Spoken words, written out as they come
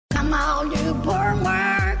From all you poor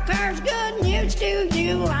workers, good news to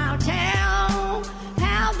you I'll tell,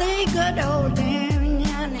 how the good old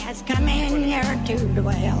union has come in here to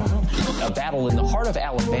dwell. A battle in the heart of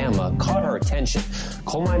Alabama caught our attention.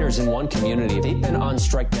 Coal miners in one community, they've been on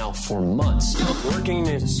strike now for months. Working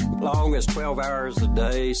as long as 12 hours a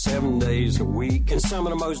day, 7 days a week, in some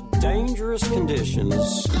of the most dangerous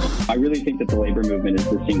conditions. I really think that the labor movement is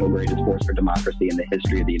the single greatest force for democracy in the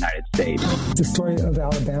history of the United States. The story of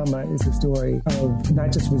Alabama is a story of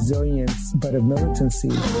not just resilience, but of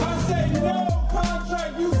militancy. I say no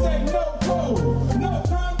contract, you say no code. No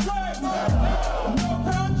contract, no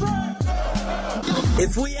contract.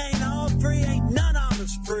 If we ain't all free, ain't none of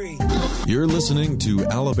us free. You're listening to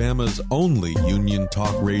Alabama's only union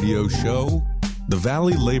talk radio show, The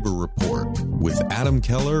Valley Labor Report, with Adam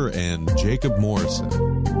Keller and Jacob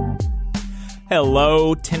Morrison.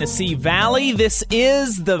 Hello, Tennessee Valley. This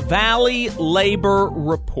is the Valley Labor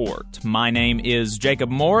Report. My name is Jacob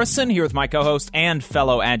Morrison, here with my co-host and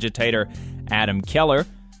fellow agitator, Adam Keller.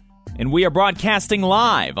 And we are broadcasting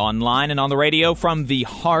live online and on the radio from the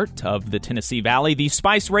heart of the Tennessee Valley, the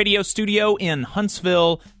Spice Radio Studio in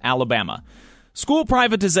Huntsville, Alabama. School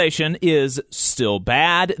privatization is still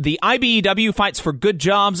bad. The IBEW fights for good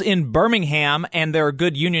jobs in Birmingham, and there are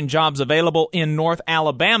good union jobs available in North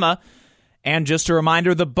Alabama. And just a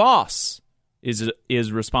reminder, the boss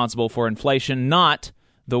is responsible for inflation, not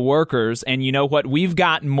the workers. And you know what? We've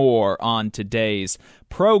got more on today's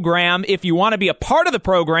program. If you want to be a part of the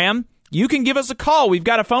program, you can give us a call. We've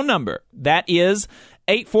got a phone number. That is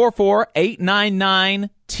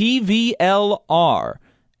 844-899-TVLR.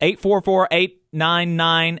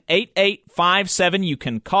 844-899-8857. You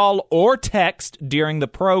can call or text during the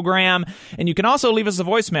program, and you can also leave us a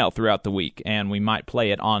voicemail throughout the week, and we might play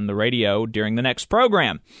it on the radio during the next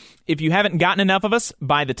program. If you haven't gotten enough of us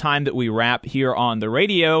by the time that we wrap here on the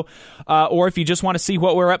radio, or if you just want to see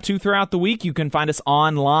what we're up to throughout the week, you can find us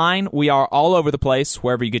online. We are all over the place,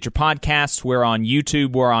 wherever you get your podcasts. We're on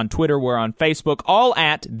YouTube, we're on Twitter, we're on Facebook, all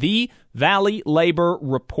at The Valley Labor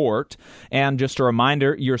Report. And just a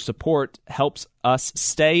reminder, your support helps us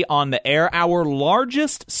stay on the air. Our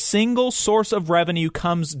largest single source of revenue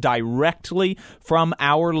comes directly from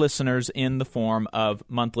our listeners in the form of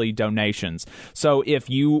monthly donations. So if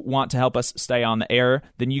you want to help us stay on the air,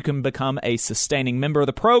 then you can become a sustaining member of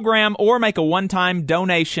the program or make a one-time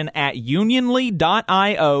donation at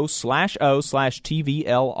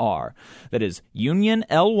unionly.io/o/TVLR. That is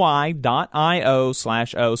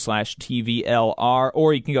unionly.io/o/TVLR,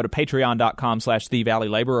 or you can go to patreon.com/The Valley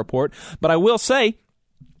Labor Report. But I will say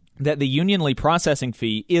that the Unionly processing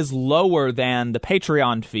fee is lower than the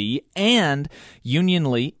Patreon fee, and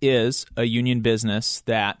Unionly is a union business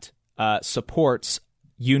that supports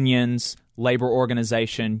unions, labor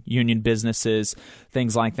organization, union businesses,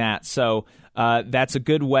 things like that. So that's a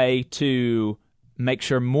good way to make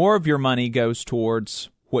sure more of your money goes towards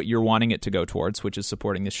what you're wanting it to go towards, which is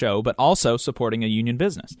supporting the show, but also supporting a union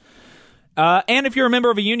business. And if you're a member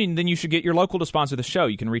of a union, then you should get your local to sponsor the show.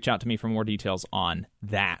 You can reach out to me for more details on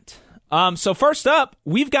that. So first up,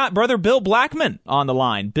 we've got Brother Bill Blackman on the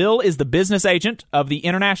line. Bill is the business agent of the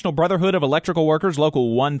International Brotherhood of Electrical Workers,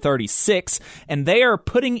 Local 136, and they are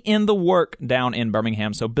putting in the work down in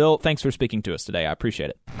Birmingham. So, Bill, thanks for speaking to us today. I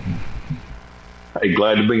appreciate it. Hey,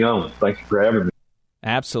 glad to be on. Thank you for having me.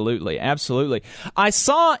 Absolutely, absolutely. I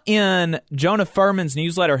saw in Jonah Furman's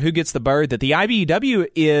newsletter, Who Gets the Bird, that the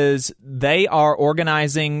IBEW they are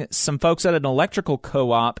organizing some folks at an electrical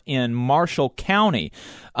co-op in Marshall County.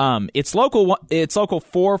 It's local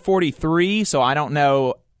 443, so I don't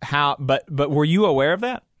know how, but were you aware of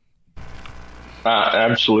that?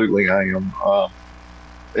 Absolutely, I am.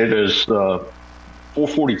 It is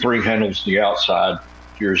 443 handles the outside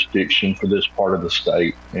jurisdiction for this part of the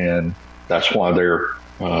state, and that's why they're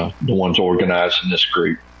the ones organizing this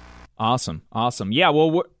group. Awesome. Yeah,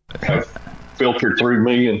 well, have filtered through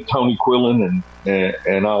me and Tony Quillen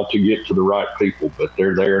and all to get to the right people, but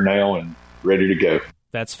they're there now and ready to go.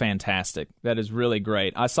 That's fantastic. That is really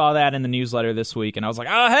great. I saw that in the newsletter this week, and I was like,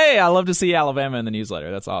 oh, hey, I love to see Alabama in the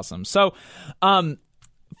newsletter. That's awesome. So,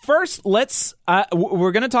 first,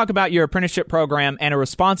 we're going to talk about your apprenticeship program and a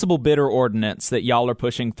responsible bidder ordinance that y'all are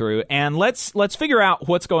pushing through, and let's figure out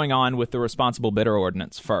what's going on with the responsible bidder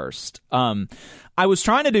ordinance first. I was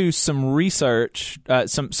trying to do some research,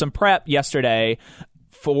 some prep yesterday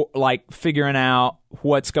for figuring out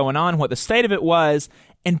what's going on, what the state of it was.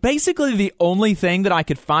 And basically the only thing that I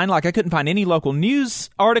could find, I couldn't find any local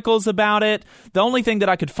news articles about it. The only thing that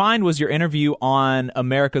I could find was your interview on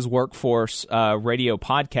America's Workforce radio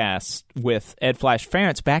podcast with Ed Flash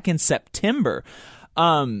Ferentz back in September.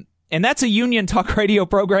 And And that's a union talk radio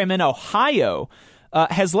program in Ohio.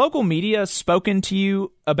 Has local media spoken to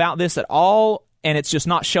you about this at all, and it's just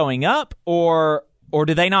not showing up, or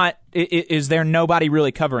do they not? Is there nobody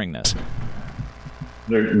really covering this?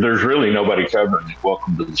 There's really nobody covering it.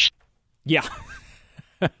 Welcome to the. Yeah.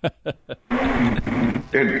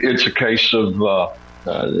 It's a case of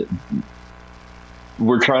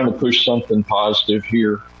we're trying to push something positive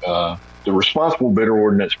here. The responsible bidder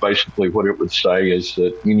ordinance, basically what it would say is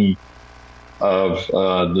that any of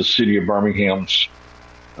the city of Birmingham's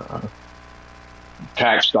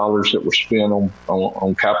tax dollars that were spent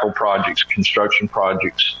on capital projects, construction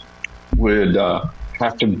projects, would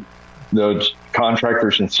have to, those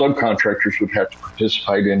contractors and subcontractors would have to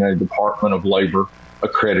participate in a Department of Labor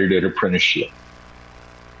accredited apprenticeship.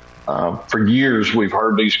 For years, we've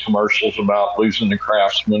heard these commercials about losing the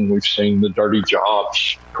craftsmen. We've seen the Dirty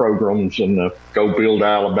Jobs programs and the Go Build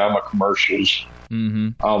Alabama commercials,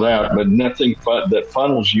 all that, but nothing that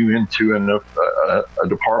funnels you into a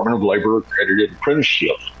Department of Labor accredited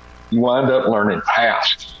apprenticeship. You wind up learning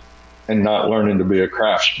tasks and not learning to be a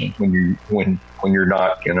craftsman when you're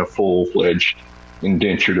not in a full-fledged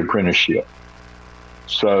indentured apprenticeship.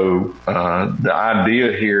 So the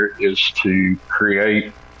idea here is to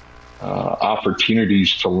create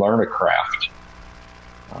opportunities to learn a craft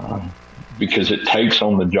because it takes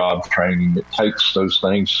on-the-job training. It takes those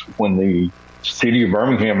things. When the city of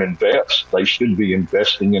Birmingham invests, they should be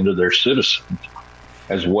investing into their citizens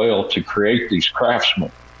as well to create these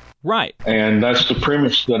craftsmen. Right. And that's the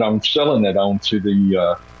premise that I'm selling it on to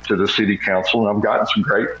the city council. And I've gotten some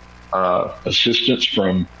great assistance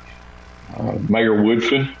from Mayor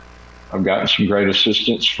Woodfin. I've gotten some great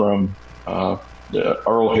assistance from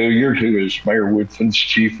Earl Hilliard, who is Mayor Woodfin's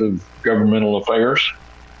chief of governmental affairs.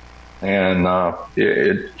 And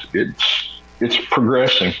it's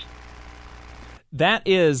progressing. That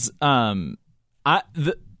is one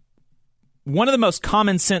of the most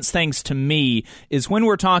common sense things to me is when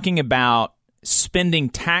we're talking about spending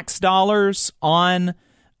tax dollars on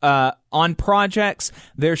projects,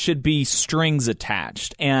 there should be strings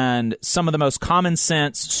attached. And some of the most common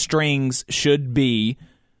sense strings should be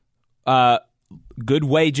good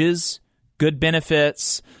wages, good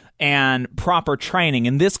benefits, and proper training.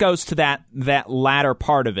 And this goes to that latter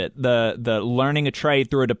part of it, the learning a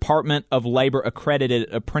trade through a Department of Labor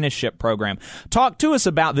accredited apprenticeship program. Talk to us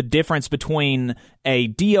about the difference between a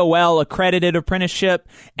DOL accredited apprenticeship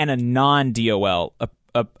and a non-DOL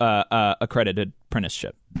accredited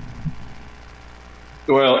apprenticeship.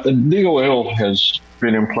 Well, DOL has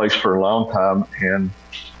been in place for a long time, and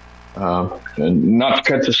not to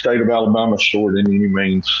cut the state of Alabama short in any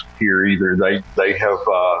means here either. They have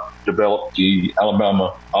developed the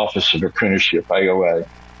Alabama Office of Apprenticeship, AOA,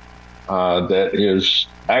 that is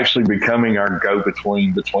actually becoming our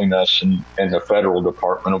go-between between us and the Federal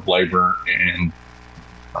Department of Labor, and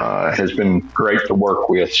has been great to work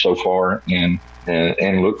with so far, and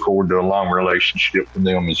look forward to a long relationship with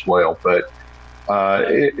them as well. But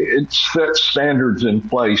it sets standards in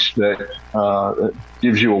place that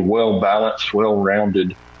gives you a well-balanced,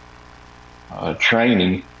 well-rounded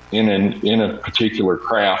training in a particular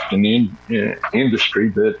craft and in industry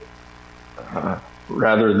that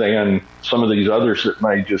rather than some of these others that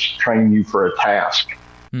may just train you for a task.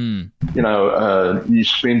 You know, you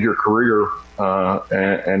spend your career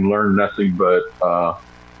and learn nothing but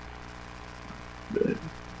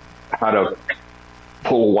how to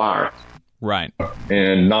pull a wire. Right.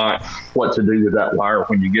 And not what to do with that wire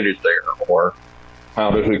when you get it there, or how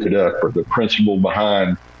to hook it up, or the principle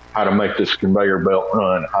behind how to make this conveyor belt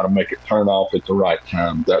run, how to make it turn off at the right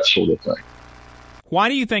time, that sort of thing. Why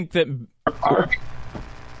do you think that?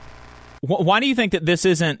 Why do you think that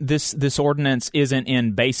this ordinance isn't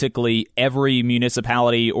in basically every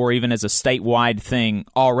municipality or even as a statewide thing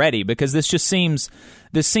already? Because this seems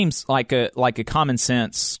like a common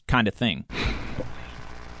sense kind of thing.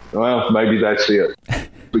 Well, maybe that's it,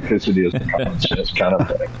 because it is a common sense kind of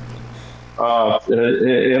thing.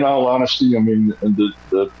 In all honesty, I mean,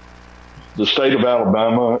 the state of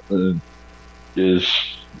Alabama is,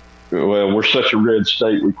 well, we're such a red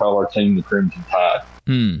state, we call our team the Crimson Tide.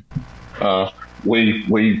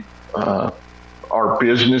 We are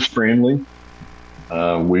business friendly.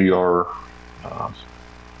 We are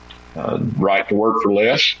right to work for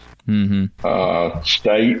less.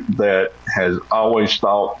 State that has always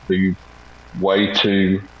thought the way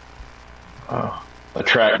to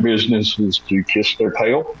attract business is to kiss their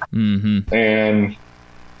tail. And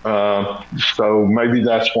so maybe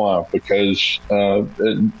that's why, because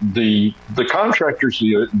the contractors,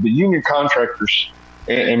 the union contractors,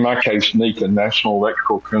 in my case, NECA, National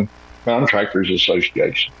Electrical Contractors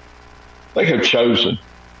Association, they have chosen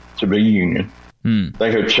to be union.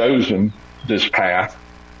 They have chosen this path.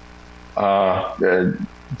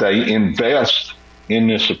 They invest in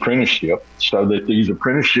this apprenticeship so that these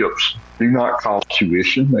apprenticeships do not cost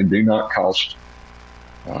tuition. They do not cost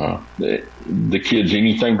the kids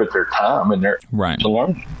anything but their time and their to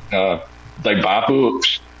learn. They buy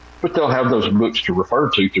books, but they'll have those books to refer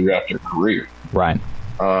to throughout their career. Right.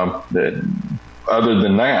 Other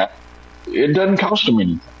than that, it doesn't cost them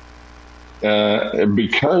anything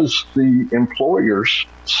because the employers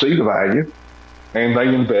see the value and they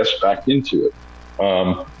invest back into it.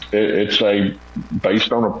 It's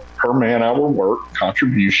based on a per man hour work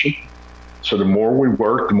contribution. So the more we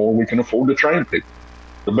work, the more we can afford to train people.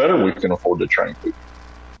 The better we can afford to train people.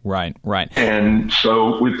 Right. And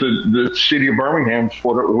so with the city of Birmingham,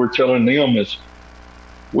 what we're telling them is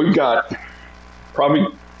we've got probably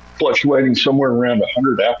fluctuating somewhere around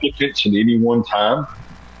 100 applicants at any one time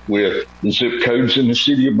with the zip codes in the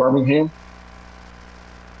city of Birmingham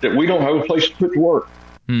that we don't have a place to put to work.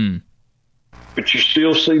 But you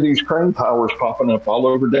still see these crane towers popping up all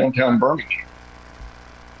over downtown Birmingham.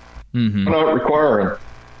 We're not requiring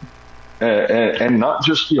and not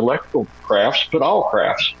just the electrical crafts, but all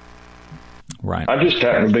crafts. Right. I just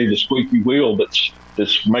happen to be the squeaky wheel that's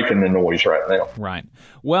making the noise right now. Right.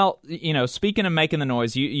 Well, speaking of making the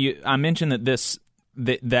noise, I mentioned that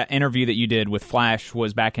that interview that you did with Flash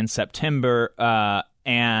was back in September,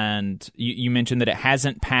 and you mentioned that it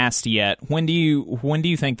hasn't passed yet. When do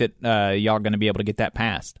you think that y'all are going to be able to get that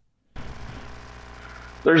passed?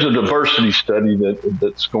 There's a diversity study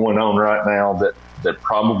that's going on right now that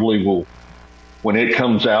probably will, when it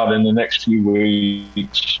comes out in the next few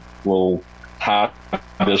weeks, will tie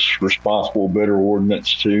this responsible bidder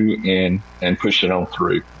ordinance to and push it on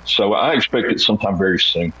through. So I expect it sometime very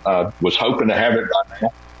soon. I was hoping to have it right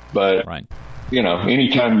now, but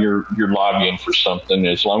anytime you're lobbying for something,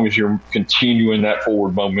 as long as you're continuing that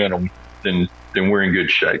forward momentum, then we're in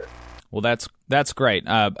good shape. Well, that's great.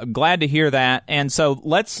 Glad to hear that. And so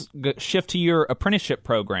let's shift to your apprenticeship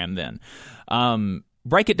program then.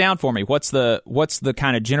 Break it down for me. What's the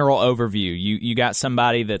kind of general overview? You got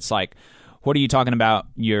somebody that's like, what are you talking about?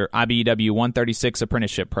 Your IBEW 136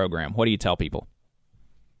 apprenticeship program. What do you tell people?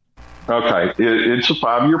 Okay, it's a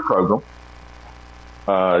 5-year program.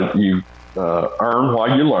 You earn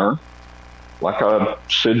while you learn. Like I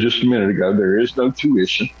said just a minute ago, there is no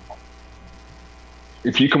tuition.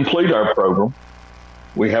 If you complete our program,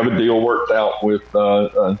 we have a deal worked out with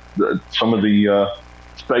some of the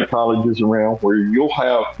state colleges around where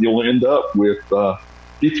you'll end up with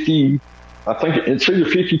 50, I think it's either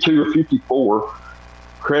 52 or 54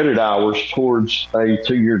 credit hours towards a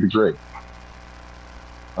 2-year degree.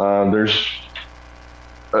 There's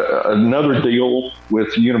another deal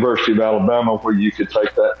with the University of Alabama where you could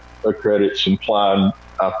take that credits and apply,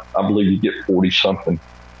 I believe you get 40-something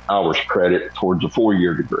hours credit towards a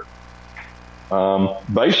 4-year degree.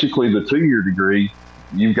 Basically, the 2-year degree,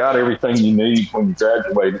 you've got everything you need when you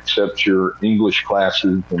graduate except your English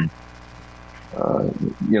classes and,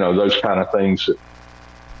 those kind of things that,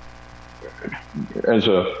 as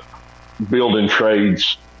a building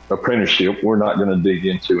trades apprenticeship, we're not going to dig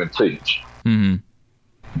into and teach.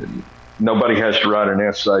 Nobody has to write an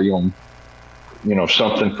essay on,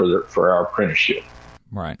 something for our apprenticeship.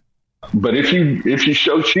 Right. But if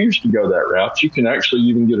you choose to go that route, you can actually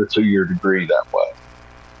even get a 2-year degree that way.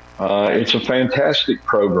 It's a fantastic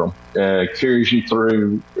program. Carries you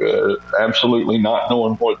through absolutely not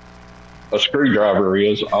knowing what a screwdriver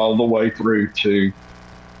is all the way through to,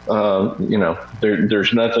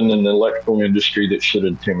 there's nothing in the electrical industry that should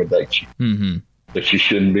intimidate you, that you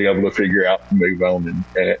shouldn't be able to figure out and move on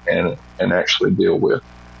and actually deal with.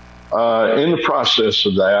 In the process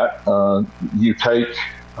of that, you take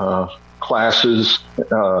classes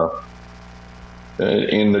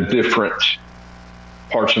in the different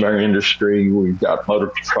parts of our industry. We've got motor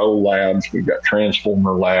control labs, we've got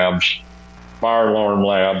transformer labs, fire alarm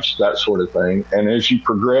labs, that sort of thing. And as you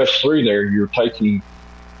progress through there, you're taking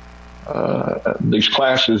these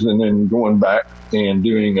classes and then going back and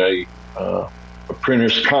doing a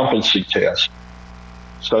apprentice competency test,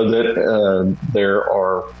 so that there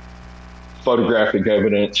are photographic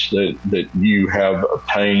evidence that you have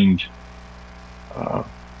obtained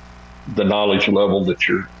the knowledge level that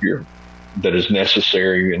that is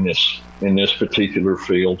necessary in this particular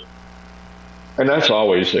field. And that's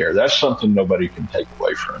always there. That's something nobody can take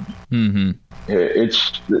away from you.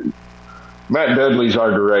 It's Matt Dudley's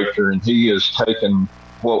our director, and he has taken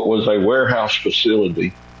what was a warehouse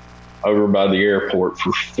facility over by the airport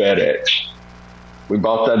for FedEx. We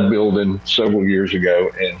bought that building several years ago,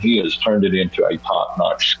 and he has turned it into a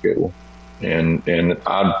top-notch school. And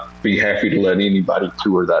I'd be happy to let anybody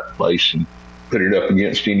tour that place and put it up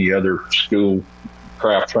against any other school,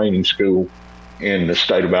 craft training school in the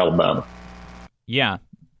state of Alabama. Yeah.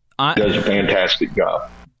 Does a fantastic job.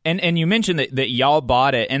 And you mentioned that y'all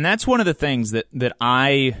bought it, and that's one of the things that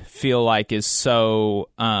I feel like is so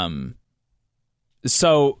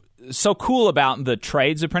cool about the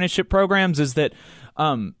trades apprenticeship programs is that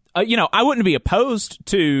I wouldn't be opposed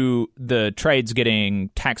to the trades getting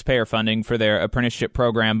taxpayer funding for their apprenticeship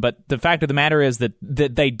program, but the fact of the matter is that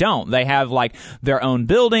they don't. They have like their own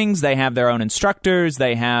buildings, they have their own instructors,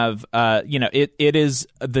 they have it is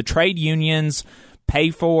the trade unions pay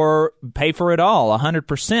for it all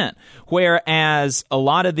 100%. Whereas a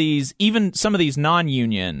lot of these, even some of these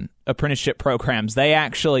non-union apprenticeship programs, they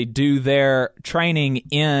actually do their training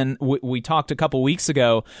in. We talked a couple weeks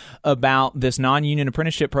ago about this non-union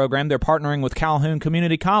apprenticeship program. They're partnering with Calhoun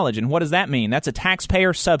Community College, and what does that mean? That's a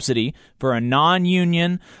taxpayer subsidy for a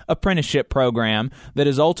non-union apprenticeship program that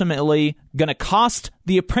is ultimately going to cost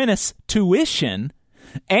the apprentice tuition.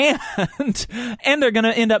 And they're going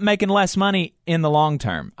to end up making less money in the long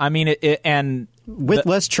term. I mean, with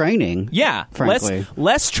less training. Yeah, frankly,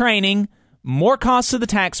 less training, more costs to the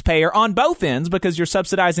taxpayer on both ends because you're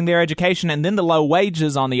subsidizing their education, and then the low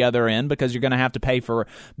wages on the other end because you're going to have to pay for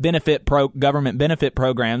government benefit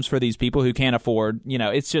programs for these people who can't afford.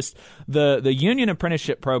 It's just the union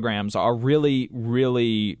apprenticeship programs are really,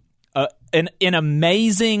 really an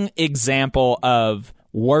amazing example of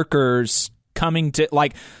workers coming to,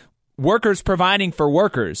 like, workers providing for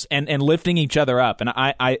workers and lifting each other up.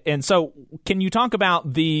 And so can you talk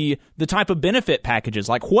about the type of benefit packages?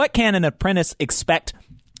 Like, what can an apprentice expect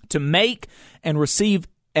to make and receive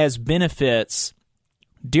as benefits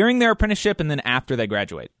during their apprenticeship and then after they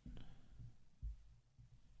graduate?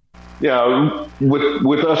 Yeah,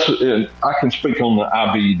 with us, I can speak on the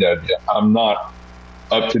IBEW. I'm not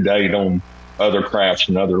up to date on other crafts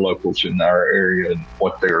and other locals in our area and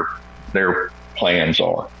what their plans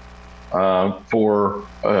are. For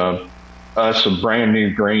us, a brand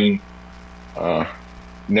new green,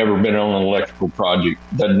 never been on an electrical project,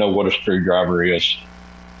 doesn't know what a screwdriver is,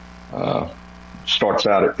 starts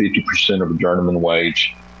out at 50% of a journeyman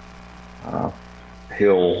wage.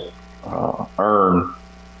 He'll earn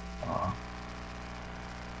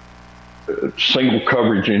single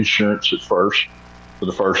coverage insurance at first for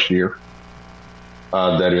the first year.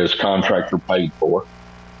 That is contractor paid for.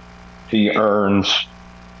 He earns,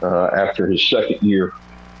 after his second year,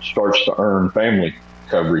 starts to earn family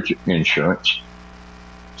coverage insurance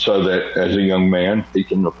so that as a young man, he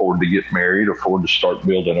can afford to get married, afford to start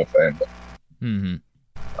building a family.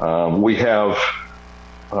 Mm-hmm. We have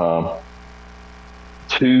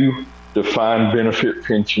 2 defined benefit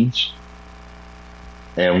pensions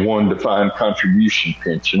and 1 defined contribution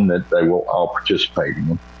pension that they will all participate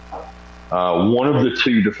in. One of the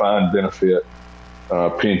 2 defined benefit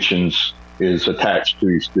pensions is attached to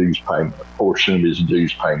his dues payment. A portion of his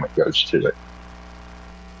dues payment goes to it.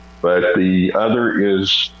 But the other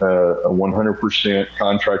is a 100%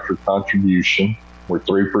 contractor contribution where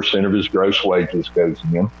 3% of his gross wages goes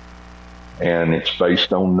in. And it's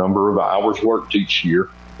based on number of hours worked each year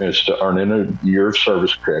as to earn in a year of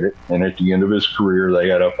service credit. And at the end of his career,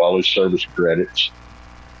 they add up all his service credits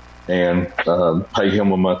and pay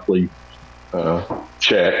him a monthly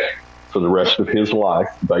check for the rest of his life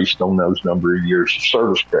based on those number of years of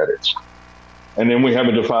service credits. And then we have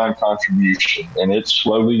a defined contribution, and it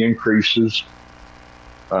slowly increases.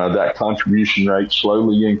 That contribution rate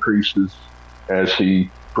slowly increases as he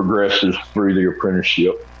progresses through the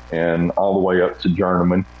apprenticeship and all the way up to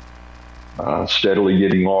journeyman, steadily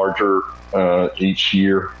getting larger each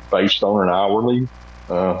year based on an hourly,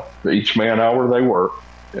 each man hour they work,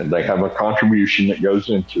 and they have a contribution that goes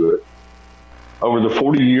into it. Over the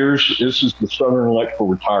 40 years, this is the Southern Electrical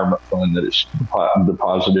Retirement Fund that it's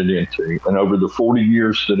deposited into. And over the 40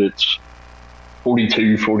 years that it's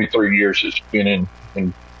 43 years it's been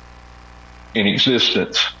in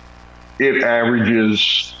existence, it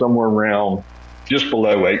averages somewhere around just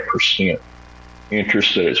below 8%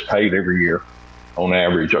 interest that is paid every year on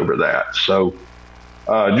average over that. So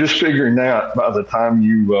just figuring that by the time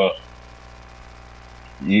you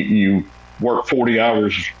work 40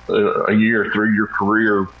 hours a year through your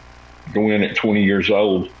career, go in at 20 years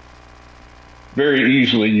old, very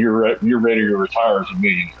easily you're ready to retire as a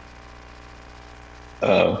millionaire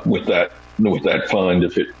with that fund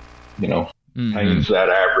if it maintains that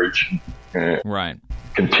average right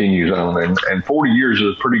continues on. And 40 years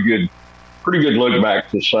is a pretty good look back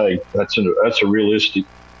to say that's a realistic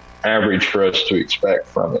average for us to expect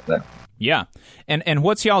from it now. Yeah. And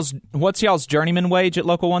what's y'all's journeyman wage at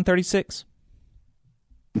Local 136?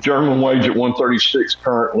 German wage at 136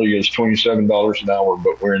 currently is $27 an hour,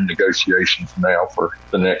 but we're in negotiations now for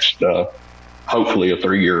the next, hopefully, a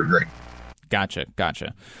 3-year agreement. Gotcha.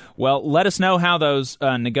 Well, let us know how those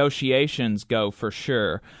negotiations go for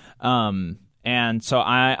sure. And so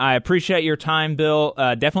I appreciate your time, Bill.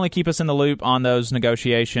 Definitely keep us in the loop on those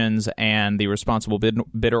negotiations and the responsible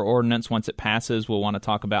bidder ordinance. Once it passes, we'll want to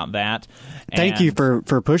talk about that. Thank you for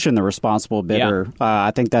pushing the responsible bidder. Yeah.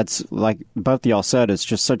 I think that's, like both of y'all said, it's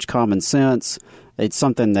just such common sense. It's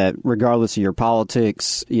something that regardless of your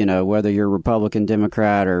politics, whether you're Republican,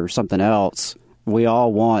 Democrat, or something else, we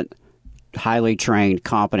all want highly trained,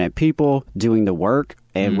 competent people doing the work,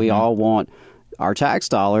 and we all want our tax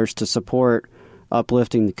dollars to support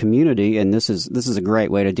uplifting the community, and this is a great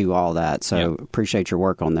way to do all that. So appreciate your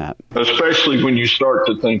work on that. Especially when you start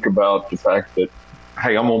to think about the fact that,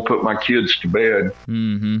 hey, I'm going to put my kids to bed,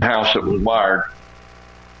 house that was wired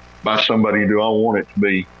by somebody. Do I want it to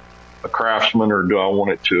be a craftsman, or do I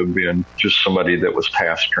want it to have been just somebody that was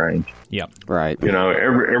task trained? Yep. Right.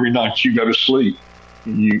 Every night you go to sleep,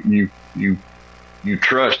 you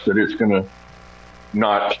trust that it's going to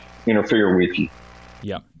not interfere with you.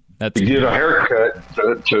 Yep. To get a haircut,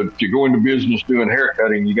 to go into business doing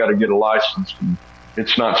haircutting, you got to get a license. And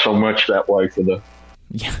it's not so much that way for the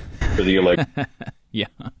elect. Yeah.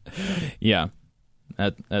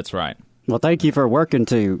 That's right. Well, thank you for working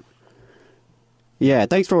to. Yeah,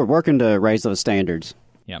 thanks for working to raise those standards.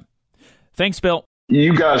 Yeah. Thanks, Bill.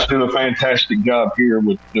 You guys do a fantastic job here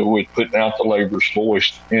with putting out the labor's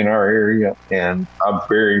voice in our area, and I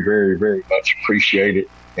very, very, very much appreciate it,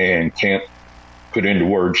 and can't put into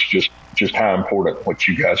words just how important what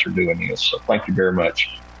you guys are doing is. So thank you very much.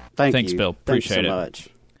 Thanks, Bill. Appreciate it. Much.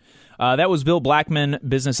 That was Bill Blackman,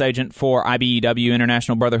 business agent for IBEW,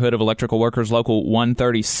 International Brotherhood of Electrical Workers, Local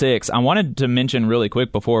 136. I wanted to mention really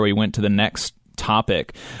quick before we went to the next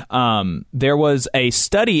topic. There was a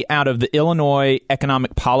study out of the Illinois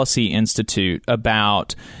Economic Policy Institute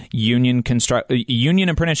about union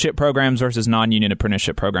apprenticeship programs versus non-union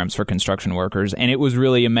apprenticeship programs for construction workers, and it was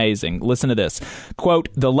really amazing. Listen to this. Quote,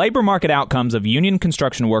 "The labor market outcomes of union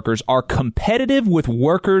construction workers are competitive with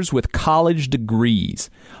workers with college degrees,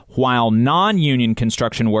 while non-union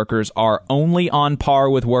construction workers are only on par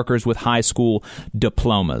with workers with high school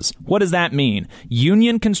diplomas." What does that mean?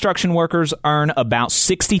 Union construction workers earn about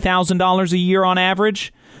 $60,000 a year on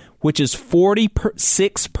average, which is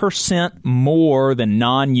 46% more than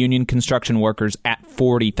non-union construction workers at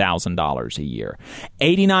 $40,000 a year.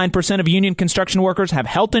 89% of union construction workers have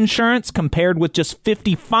health insurance, compared with just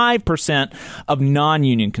 55% of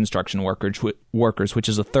non-union construction workers, which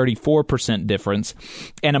is a 34% difference.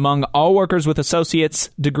 And among all workers with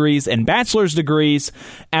associate's degrees and bachelor's degrees,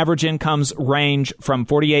 average incomes range from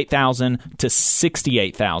 $48,000 to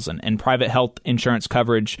 $68,000, and private health insurance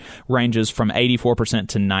coverage ranges from 84%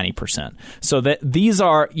 to 90%. So that these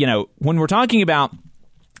are, when we're talking about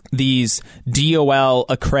these DOL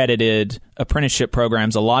accredited apprenticeship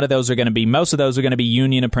programs, most of those are going to be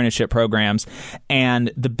union apprenticeship programs,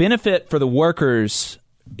 and the benefit for the workers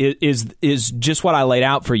is just what I laid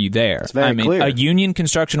out for you there. It's very clear. A union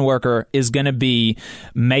construction worker is going to be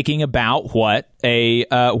making about what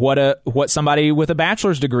somebody with a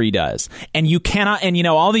bachelor's degree does. And you cannot,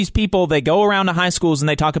 all these people, they go around to high schools and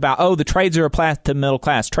they talk about, the trades are a path to the middle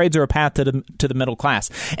class. Trades are a path to the middle class.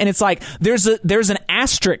 And it's like, there's an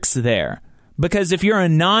asterisk there. Because if you're a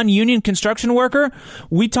non-union construction worker,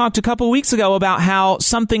 we talked a couple of weeks ago about how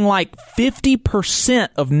something like 50%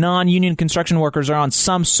 of non-union construction workers are on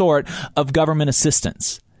some sort of government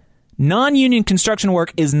assistance. Non-union construction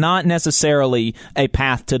work is not necessarily a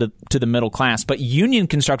path to the middle class, but union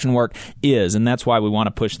construction work is, and that's why we want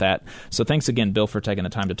to push that. So thanks again, Bill, for taking the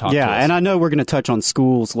time to talk to us. Yeah, and I know we're going to touch on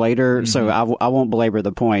schools later, so I won't belabor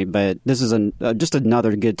the point, but this is just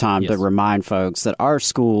another good time to remind folks that our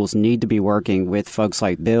schools need to be working with folks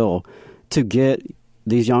like Bill to get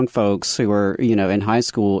these young folks who are in high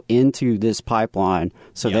school into this pipeline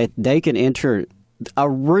so that they can enter a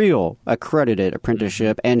real accredited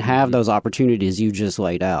apprenticeship and have those opportunities you just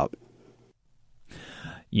laid out.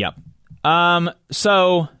 Yep.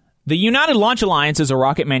 So the United Launch Alliance is a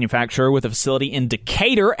rocket manufacturer with a facility in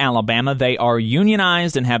Decatur, Alabama. They are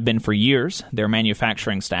unionized and have been for years, their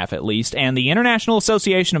manufacturing staff at least. And the International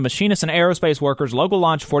Association of Machinists and Aerospace Workers, Local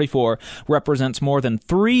Launch 44, represents more than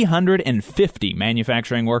 350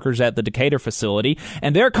 manufacturing workers at the Decatur facility.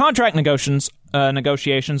 And their contract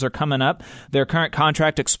negotiations are coming up. Their current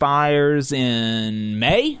contract expires in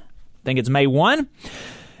May. I think it's May 1.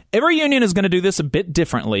 Every union is going to do this a bit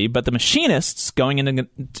differently, but the machinists going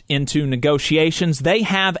into negotiations, they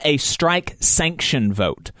have a strike sanction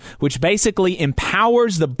vote, which basically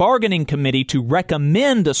empowers the bargaining committee to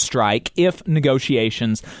recommend a strike if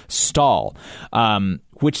negotiations stall,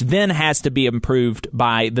 which then has to be approved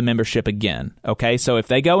by the membership again. Okay, so if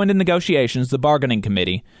they go into negotiations, the bargaining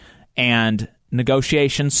committee, and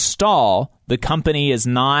negotiations stall, the company is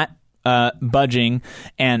not budging,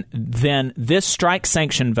 and then this strike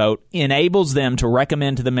sanction vote enables them to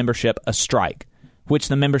recommend to the membership a strike, which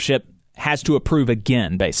the membership has to approve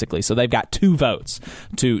again, basically. So they've got 2 votes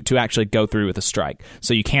to actually go through with a strike.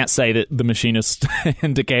 So you can't say that the machinist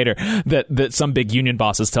indicator that some big union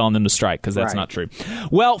boss is telling them to strike, because that's not true.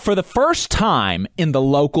 Well, for the first time in the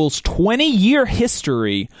local's 20-year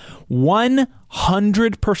history,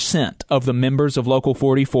 100% of the members of Local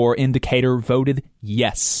 44 Indicator voted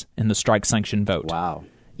yes in the strike sanction vote. Wow.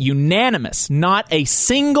 Unanimous. Not a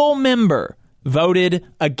single member voted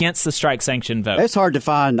against the strike sanction vote. It's hard to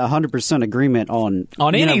find 100% agreement on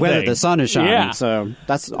anything. Whether the sun is shining. Yeah. So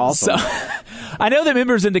that's awesome. So, I know that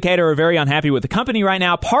members Indicator are very unhappy with the company right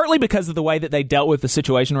now, partly because of the way that they dealt with the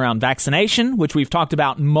situation around vaccination, which we've talked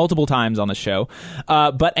about multiple times on the show.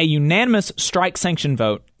 But a unanimous strike sanction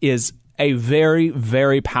vote is a very,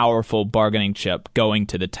 very powerful bargaining chip going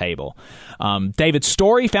to the table. David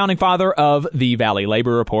Story, founding father of the Valley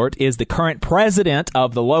Labor Report, is the current president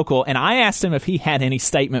of the local, and I asked him if he had any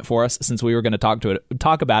statement for us since we were going to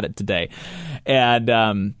talk about it today.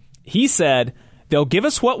 And he said, they'll give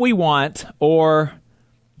us what we want, or...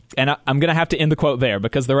 And I'm going to have to end the quote there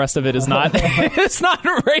because the rest of it is not it's not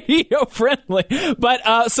radio friendly.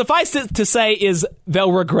 But suffice it to say is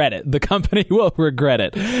they'll regret it. The company will regret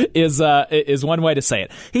it is one way to say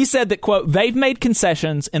it. He said that, quote, they've made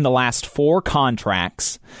concessions in the last 4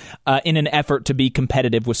 contracts in an effort to be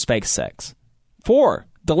competitive with SpaceX.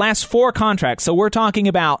 The last 4 contracts. So we're talking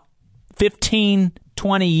about 15,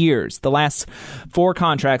 20 years. The last 4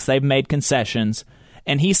 contracts, they've made concessions.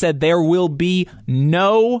 And he said there will be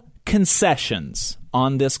no concessions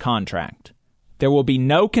on this contract. There will be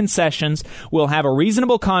no concessions. We'll have a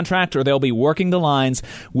reasonable contract, or they'll be working the lines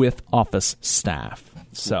with office staff.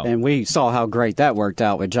 So, and we saw how great that worked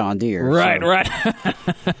out with John Deere. Right.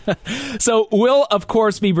 So we'll, of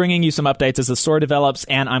course, be bringing you some updates as the story develops,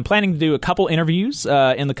 and I'm planning to do a couple interviews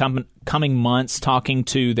in the coming months talking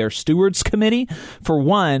to their stewards committee, for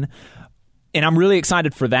one. And I'm really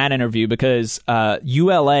excited for that interview because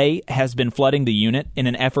ULA has been flooding the unit in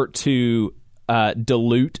an effort to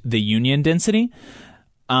dilute the union density.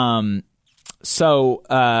 So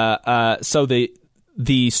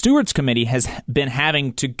the stewards committee has been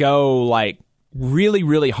having to go like really,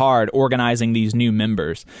 really hard organizing these new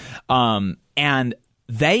members, and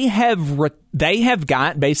they have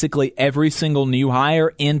got basically every single new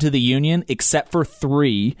hire into the union except for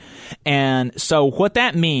 3. And so what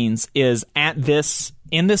that means is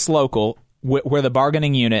in this local where the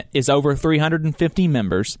bargaining unit is over 350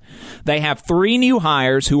 members, they have 3 new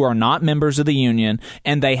hires who are not members of the union,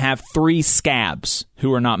 and they have 3 scabs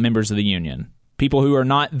who are not members of the union. People who are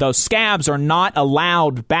not, those scabs are not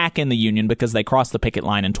allowed back in the union because they crossed the picket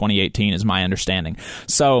line in 2018 is my understanding.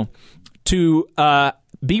 So to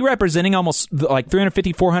be representing almost like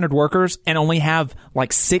 350, 400 workers and only have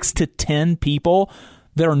like 6 to 10 people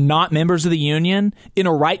that are not members of the union in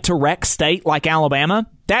a right-to-rec state like Alabama,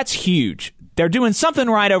 that's huge. They're doing something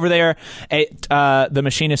right over there at the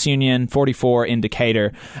Machinist Union 44 in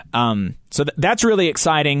Decatur. So that's really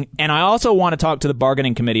exciting. And I also want to talk to the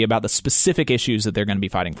bargaining committee about the specific issues that they're going to be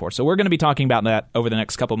fighting for. So we're going to be talking about that over the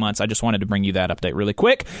next couple months. I just wanted to bring you that update really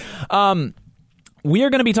quick. We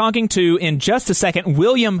are going to be talking to, in just a second,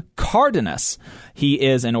 William Cardenas. He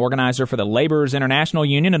is an organizer for the Laborers International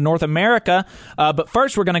Union of North America. But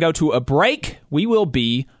first, we're going to go to a break. We will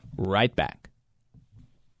be right back.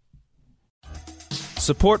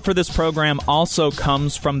 Support for this program also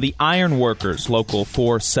comes from the Iron Workers, Local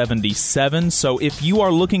 477. So if you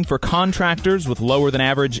are looking for contractors with lower than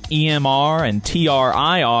average EMR and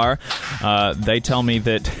TRIR, they tell me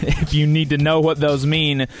that if you need to know what those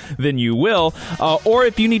mean, then you will. Or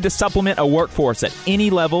if you need to supplement a workforce at any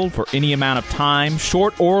level for any amount of time,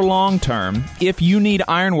 short or long term, if you need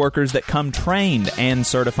iron workers that come trained and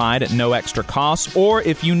certified at no extra cost, or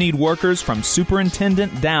if you need workers from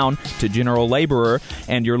superintendent down to general laborer,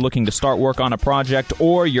 and you're looking to start work on a project,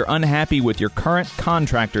 or you're unhappy with your current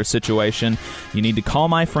contractor situation, you need to call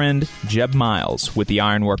my friend Jeb Miles with the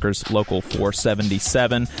Ironworkers Local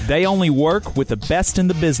 477. They only work with the best in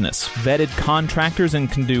the business, vetted contractors,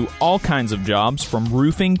 and can do all kinds of jobs, from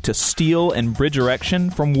roofing to steel and bridge erection,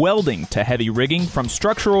 from welding to heavy rigging, from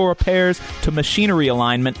structural repairs to machinery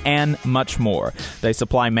alignment, and much more. They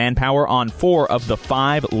supply manpower on 4 of the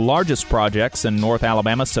 5 largest projects in North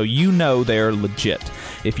Alabama, so you know they're legit.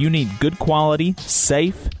 If you need good quality,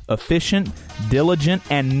 safe, efficient, diligent,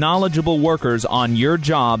 and knowledgeable workers on your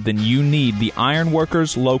job, then you need the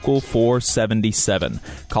Ironworkers Local 477.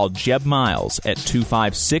 Call Jeb Miles at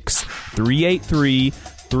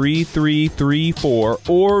 256-383-3334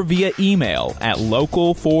 or via email at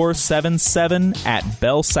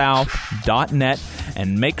local477@bellsouth.net,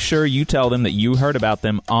 and make sure you tell them that you heard about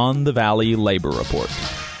them on the Valley Labor Report.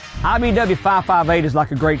 IBW 558 is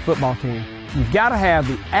like a great football team. You've got to have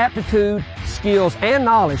the aptitude, skills, and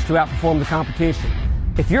knowledge to outperform the competition.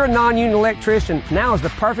 If you're a non-union electrician, now is the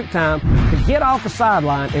perfect time to get off the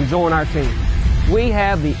sideline and join our team. We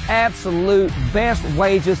have the absolute best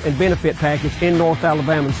wages and benefit package in North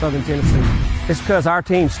Alabama and Southern Tennessee. It's because our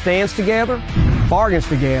team stands together, bargains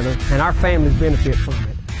together, and our families benefit from it.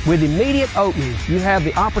 With immediate openings, you have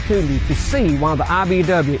the opportunity to see why the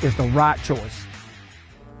IBW is the right choice.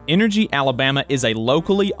 Energy Alabama is a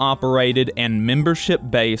locally operated and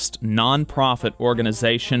membership-based nonprofit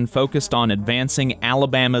organization focused on advancing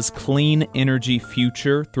Alabama's clean energy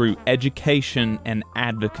future through education and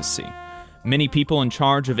advocacy. Many people in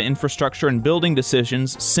charge of infrastructure and building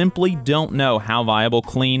decisions simply don't know how viable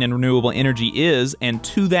clean and renewable energy is, and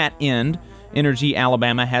to that end, Energy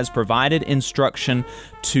Alabama has provided instruction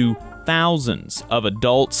to thousands of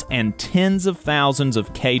adults and tens of thousands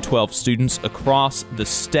of K-12 students across the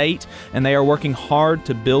state, and they are working hard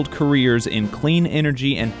to build careers in clean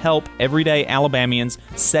energy and help everyday Alabamians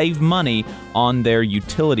save money on their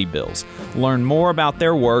utility bills. Learn more about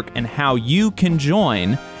their work and how you can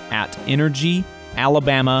join at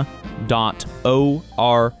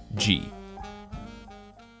energyalabama.org.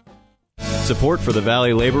 Support for the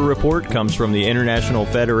Valley Labor Report comes from the International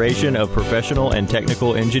Federation of Professional and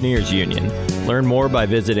Technical Engineers Union. Learn more by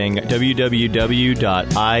visiting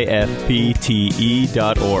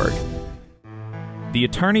www.ifpte.org. The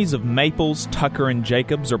attorneys of Maples, Tucker, and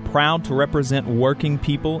Jacobs are proud to represent working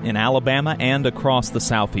people in Alabama and across the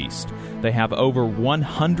Southeast. They have over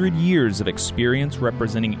 100 years of experience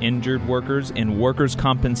representing injured workers in workers'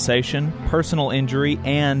 compensation, personal injury,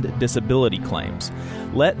 and disability claims.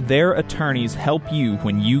 Let their attorneys help you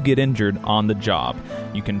when you get injured on the job.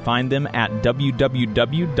 You can find them at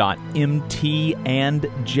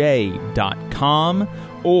www.mtandj.com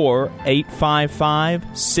or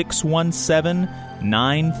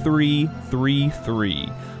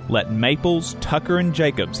 855-617-9333. Let Maples, Tucker, and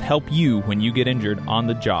Jacobs help you when you get injured on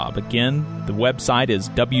the job. Again, the website is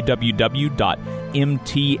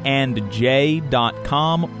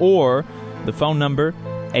www.mtandj.com or the phone number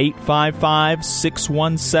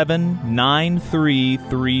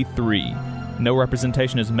 855-617-9333. No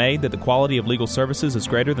representation is made that the quality of legal services is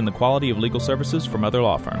greater than the quality of legal services from other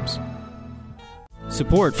law firms.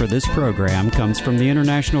 Support for this program comes from the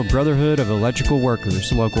International Brotherhood of Electrical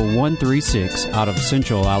Workers, Local 136, out of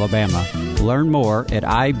Central Alabama. Learn more at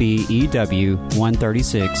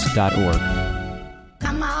ibew136.org.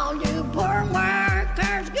 Come on, you poor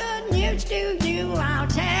workers, good news to you I'll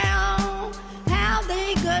tell, how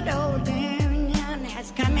the good old union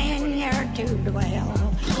has come in here to dwell.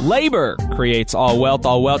 Labor creates all wealth.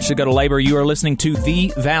 All wealth should go to labor. You are listening to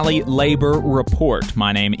the Valley Labor Report.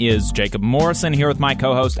 My name is Jacob Morrison, here with my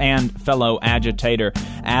co-host and fellow agitator,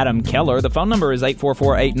 Adam Keller. The phone number is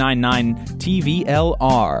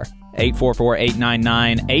 844-899-TVLR.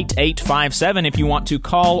 844-899-8857. If you want to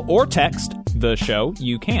call or text the show,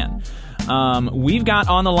 you can. We've got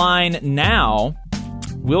on the line now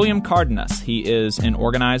William Cardenas. He is an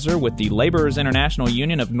organizer with the Laborers International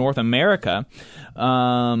Union of North America.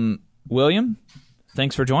 William,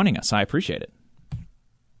 thanks for joining us. I appreciate it.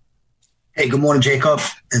 Hey, good morning, Jacob.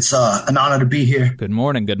 It's an honor to be here. Good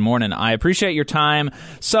morning. Good morning. I appreciate your time.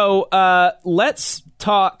 So let's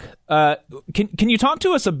talk. Can you talk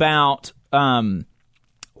to us about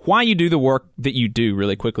why you do the work that you do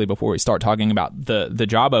really quickly before we start talking about the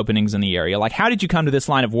job openings in the area? Like, how did you come to this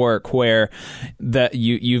line of work where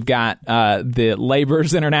you've got the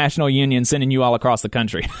Laborers International Union sending you all across the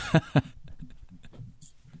country?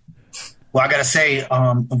 Well, I got to say,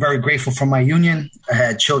 I'm very grateful for my union. I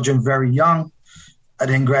had children very young. I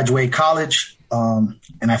didn't graduate college, and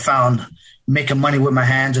I found making money with my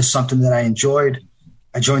hands is something that I enjoyed.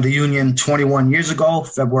 I joined the union 21 years ago,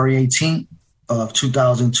 February 18th of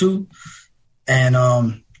 2002.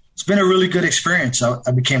 And it's been a really good experience.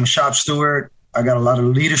 I became a shop steward. I got a lot of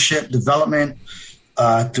leadership development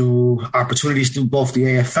through opportunities through both the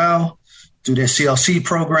AFL, through their CLC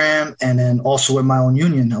program, and then also with my own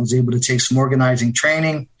union. I was able to take some organizing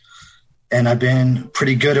training, and I've been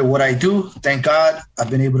pretty good at what I do. Thank God. I've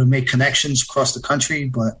been able to make connections across the country,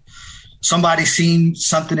 but somebody seen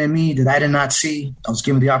something in me that I did not see. I was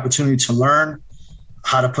given the opportunity to learn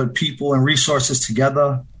how to put people and resources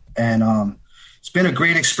together, and it's been a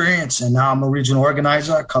great experience. And now I'm a regional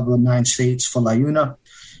organizer. I cover 9 states for La Una.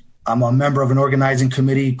 I'm a member of an organizing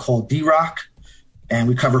committee called D-Rock, and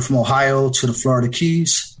we cover from Ohio to the Florida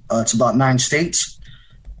Keys. It's about 9 states.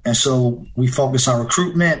 And so we focus on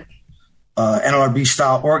recruitment,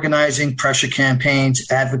 NLRB-style organizing, pressure campaigns,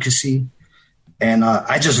 advocacy. And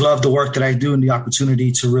I just love the work that I do and the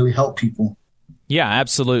opportunity to really help people. Yeah,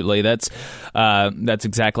 absolutely. That's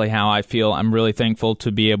exactly how I feel. I'm really thankful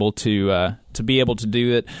to be able to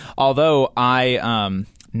do it. Although I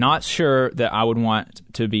not sure that I would want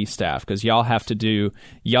to be staff, because y'all have to do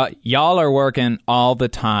y'all are working all the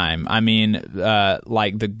time. I mean,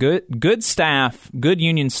 like the good staff, good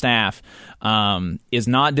union staff, is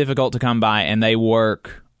not difficult to come by, and they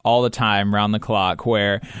work all the time, round the clock,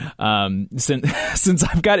 where since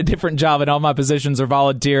I've got a different job and all my positions are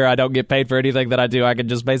volunteer, I don't get paid for anything that I do. I can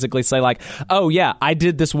just basically say like, oh yeah, I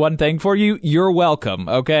did this one thing for you. You're welcome.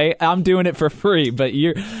 Okay. I'm doing it for free, but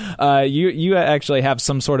you actually have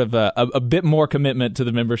some sort of a bit more commitment to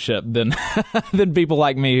the membership than than people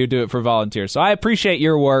like me who do it for volunteers. So I appreciate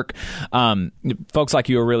your work. Folks like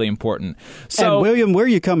you are really important. So and William, where are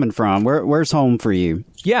you coming from? Where's home for you?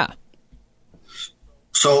 Yeah.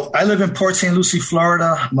 So I live in Port St. Lucie,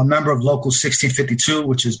 Florida. I'm a member of Local 1652,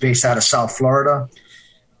 which is based out of South Florida.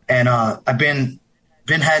 And I've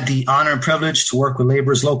had the honor and privilege to work with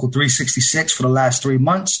Labor's Local 366 for the last 3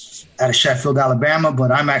 months out of Sheffield, Alabama,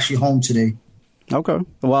 but I'm actually home today. Okay.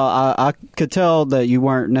 Well, I could tell that you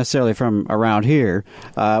weren't necessarily from around here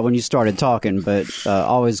when you started talking, but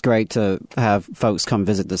always great to have folks come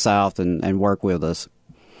visit the South and work with us.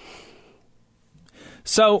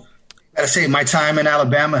 So I gotta say, my time in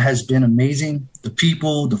Alabama has been amazing. The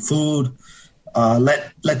people, the food.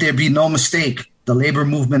 Let there be no mistake. The labor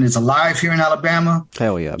movement is alive here in Alabama.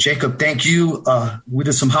 Hell yeah. Jacob, thank you. We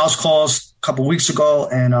did some house calls a couple weeks ago,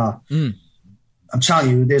 and I'm telling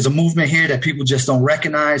you, there's a movement here that people just don't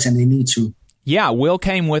recognize, and they need to. Yeah, Will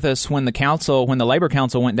came with us when the Labor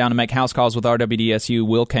Council went down to make house calls with RWDSU.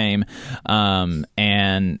 Will came, and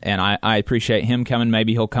I appreciate him coming.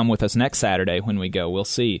 Maybe he'll come with us next Saturday when we go. We'll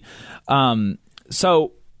see.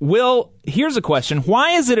 So, Will, here's a question.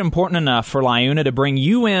 Why is it important enough for La Una to bring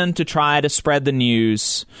you in to try to spread the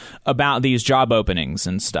news about these job openings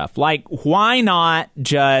and stuff? Like, why not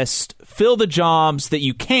just fill the jobs that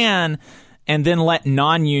you can and then let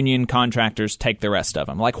non-union contractors take the rest of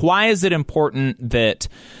them? Like, why is it important that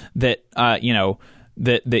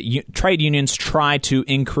trade unions try to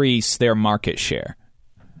increase their market share?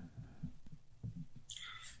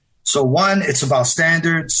 So one, it's about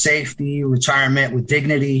standards, safety, retirement with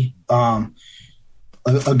dignity. A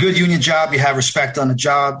good union job, you have respect on the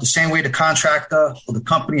job. The same way the contractor or the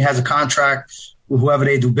company has a contract with whoever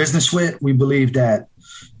they do business with, we believe that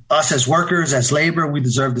us as workers, as labor, we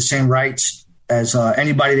deserve the same rights as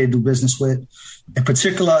anybody they do business with. In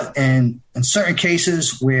particular, in certain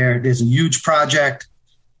cases where there's a huge project,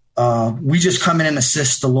 we just come in and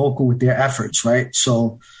assist the local with their efforts, right?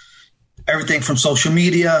 So everything from social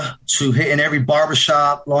media to hitting every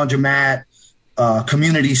barbershop, laundromat,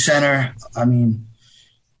 community center. I mean,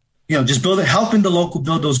 just helping the local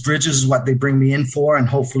build those bridges is what they bring me in for. And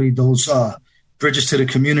hopefully those bridges to the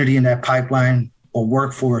community and that pipeline or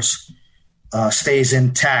workforce stays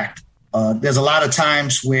intact. There's a lot of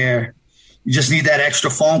times where you just need that extra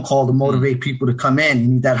phone call to motivate people to come in. You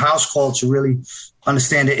need that house call to really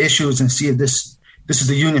understand the issues and see if this is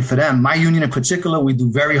the union for them. My union in particular, we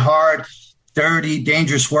do very hard, dirty,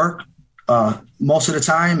 dangerous work most of the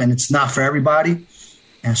time, and it's not for everybody.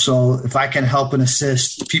 And so if I can help and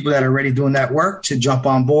assist people that are already doing that work to jump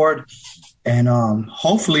on board and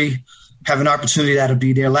hopefully have an opportunity that'll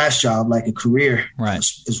be their last job, like a career, right,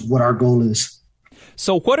 is what our goal is.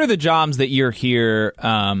 So what are the jobs that you're here,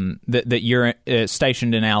 that you're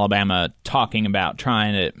stationed in Alabama talking about,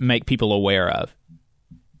 trying to make people aware of?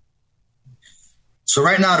 So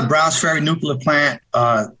right now, the Browns Ferry nuclear plant,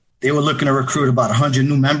 they were looking to recruit about 100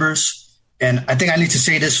 new members. And I think I need to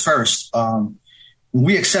say this first. When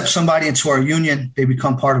we accept somebody into our union, they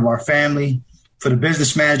become part of our family. For the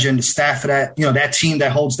business manager and the staff of that, that team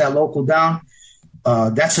that holds that local down,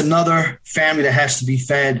 that's another family that has to be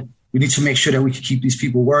fed. We need to make sure that we can keep these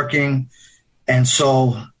people working. And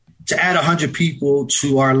so to add 100 people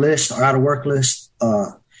to our list, our out-of-work list,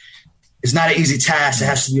 is not an easy task. It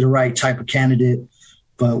has to be the right type of candidate.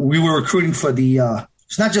 But we were recruiting for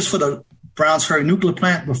it's not just for the Browns Ferry nuclear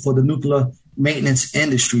plant, but for the nuclear maintenance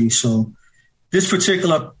industry. So this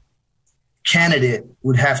particular candidate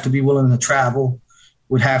would have to be willing to travel,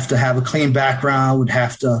 would have to have a clean background, would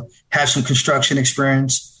have to have some construction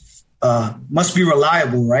experience, must be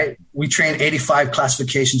reliable, right? We train 85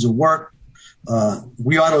 classifications of work.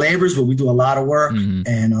 We are the laborers, but we do a lot of work,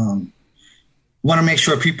 and want to make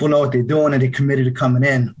sure people know what they're doing and they're committed to coming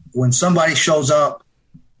in. When somebody shows up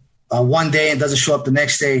one day and doesn't show up the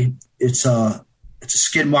next day, it's a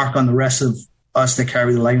skid mark on the rest of us that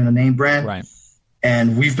carry the Laguna name brand. Right.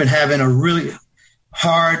 And we've been having a really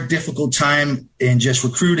hard, difficult time in just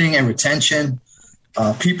recruiting and retention.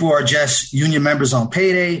 People are just union members on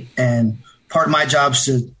payday, and part of my job is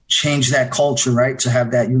to change that culture, right? To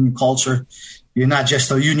have that union culture. You're not just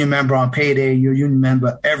a union member on payday, you're a union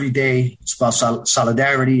member every day. It's about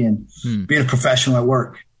solidarity and being a professional at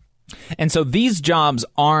work. And so these jobs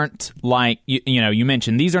aren't like, you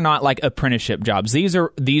mentioned, these are not like apprenticeship jobs. These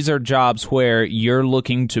are jobs where you're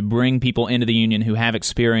looking to bring people into the union who have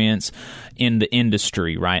experience in the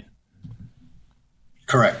industry, right?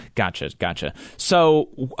 Correct. Gotcha. So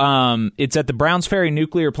it's at the Browns Ferry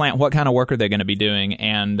nuclear plant. What kind of work are they going to be doing,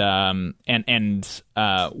 and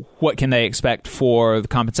what can they expect for the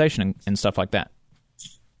compensation and stuff like that?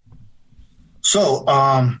 So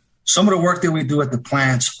some of the work that we do at the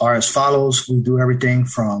plants are as follows. We do everything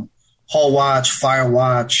from hall watch, fire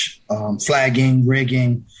watch, flagging,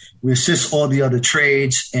 rigging. We assist all the other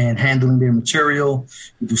trades in handling their material.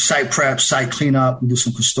 We do site prep, site cleanup. We do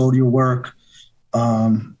some custodial work.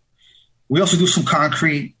 We also do some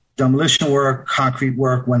concrete demolition work, concrete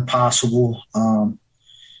work when possible.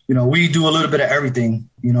 We do a little bit of everything.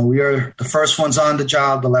 We are the first ones on the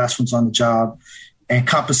job, the last ones on the job. And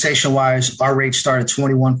compensation-wise, our rates start at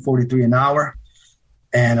 $21.43 an hour.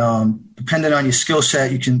 And depending on your skill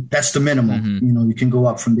set, that's the minimum. You can go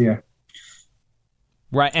up from there.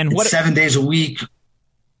 Right. And it's 7 days a week.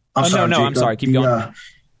 I'm sorry. Keep going.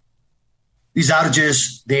 These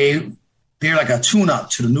outages, they're like a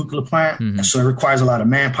tune-up to the nuclear plant. And so it requires a lot of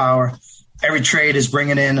manpower. Every trade is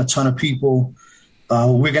bringing in a ton of people.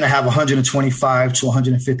 We're going to have 125 to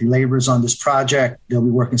 150 laborers on this project. They'll be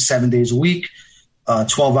working 7 days a week,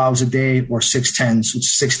 12 hours a day, or 6/10s, which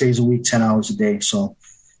is 6 days a week, 10 hours a day. So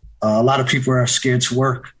a lot of people are scared to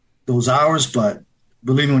work those hours, but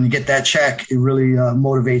believe me, when you get that check, it really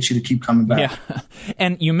motivates you to keep coming back. Yeah,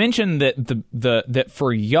 and you mentioned that that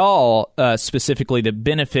for y'all specifically, the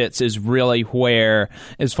benefits is really where,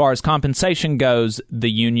 as far as compensation goes, the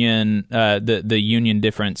union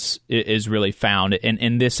difference is really found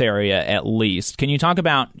in this area, at least. Can you talk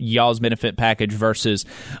about y'all's benefit package versus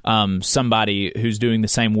somebody who's doing the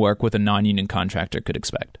same work with a non-union contractor could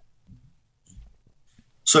expect?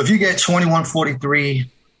 So if you get $21.43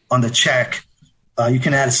 on the check, you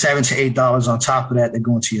can add $7 to $8 on top of that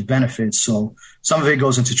go into your benefits. So some of it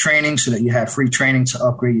goes into training so that you have free training to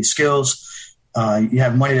upgrade your skills. You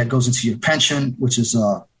have money that goes into your pension, which is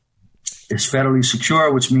federally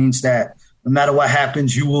secure, which means that no matter what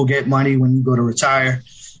happens, you will get money when you go to retire.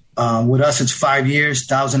 With us, it's 5 years,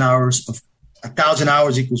 1,000 hours. 1,000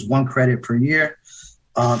 hours equals 1 credit per year.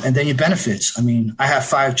 And then your benefits. I mean, I have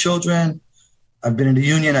 5 children. I've been in the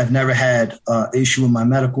union. I've never had an issue with my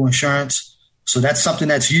medical insurance. So that's something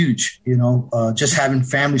that's huge, just having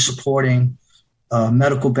family supporting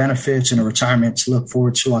medical benefits and a retirement to look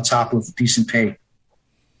forward to on top of decent pay.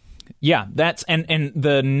 Yeah, that's and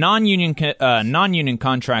the non-union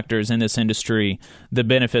contractors in this industry, the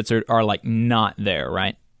benefits are like not there,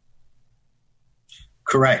 right?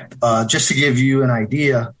 Correct. Just to give you an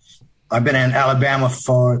idea, I've been in Alabama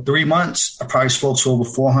for 3 months. I probably spoke to over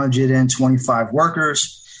 425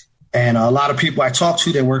 workers. And a lot of people I talk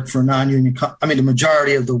to, they work for non-union. The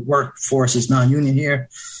majority of the workforce is non-union here.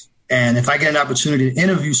 And if I get an opportunity to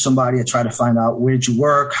interview somebody, I try to find out where did you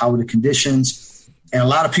work, how are the conditions. And a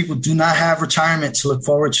lot of people do not have retirement to look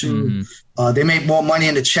forward to. They make more money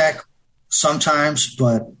in the check sometimes,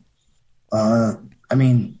 but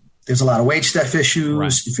there's a lot of wage theft issues.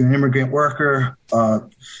 Right. If you're an immigrant worker,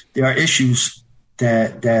 there are issues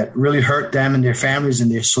that really hurt them and their families, and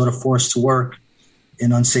they're sort of forced to work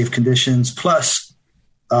in unsafe conditions. Plus,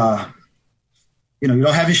 you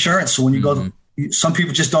don't have insurance. So when you go, some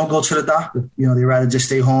people just don't go to the doctor. They rather just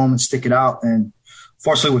stay home and stick it out. And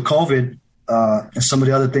fortunately with COVID and some of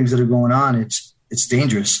the other things that are going on, it's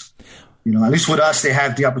dangerous. At least with us, they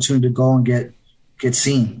have the opportunity to go and get get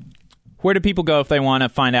seen. Where do people go if they want to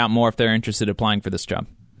find out more, if they're interested in applying for this job?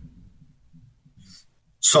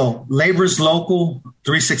 So Labor's Local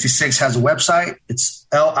 366 has a website. It's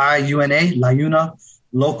LIUNA,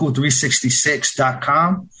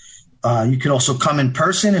 local366.com. You can also come in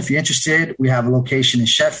person if you're interested. We have a location in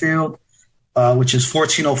Sheffield, which is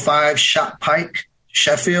 1405 Shot Pike,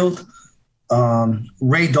 Sheffield.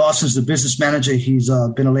 Ray Dawson's the business manager. He's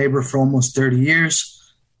been a laborer for almost 30 years.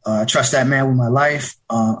 I trust that man with my life.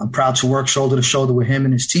 I'm proud to work shoulder to shoulder with him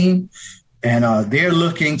and his team. And they're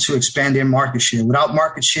looking to expand their market share. Without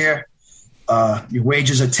market share, your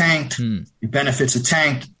wages are tanked, your benefits are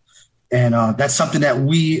tanked. And that's something that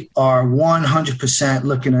we are 100%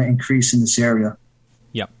 looking to increase in this area.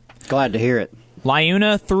 Yep. Glad to hear it.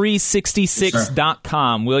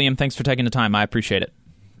 Liuna366.com. William, thanks for taking the time. I appreciate it.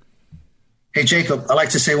 Hey, Jacob, I'd like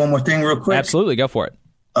to say one more thing real quick. Absolutely. Go for it.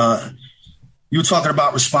 You were talking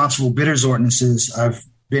about responsible bidders ordinances. I've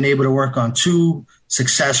been able to work on 2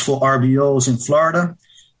 successful RBOs in Florida.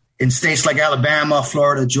 In states like Alabama,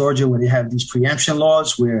 Florida, Georgia, where they have these preemption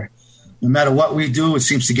laws where no matter what we do, it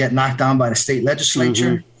seems to get knocked down by the state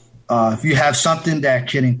legislature. If you have something that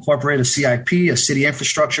can incorporate a CIP, a city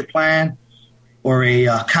infrastructure plan, or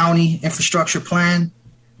a county infrastructure plan,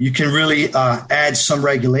 you can really add some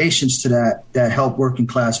regulations to that help working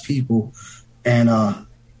class people. And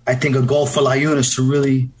I think a goal for LIUNA is to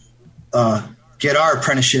really get our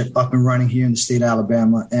apprenticeship up and running here in the state of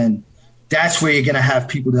Alabama. And that's where you're going to have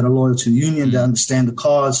people that are loyal to the union, that understand the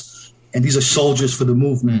cause. And these are soldiers for the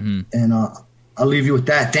movement. And I'll leave you with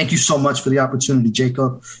that. Thank you so much for the opportunity,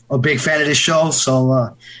 Jacob. I'm a big fan of this show,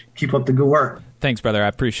 so keep up the good work. Thanks, brother. I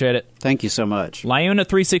appreciate it. Thank you so much.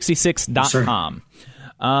 Liuna366.com.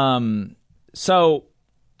 So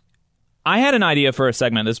I had an idea for a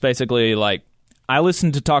segment that's basically like, I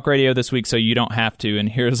listened to talk radio this week, so you don't have to, and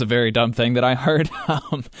here's a very dumb thing that I heard.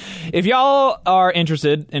 If y'all are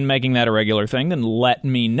interested in making that a regular thing, then let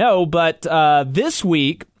me know. But this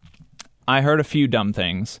week, I heard a few dumb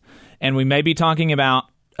things, and we may be talking about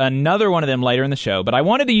another one of them later in the show. But I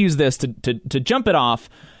wanted to use this to jump it off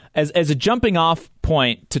as a jumping off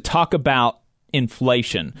point to talk about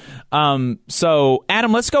inflation. So,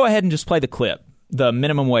 Adam, let's go ahead and just play the clip, the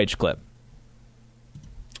minimum wage clip.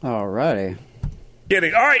 All righty.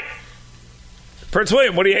 Kidding. All right. Prince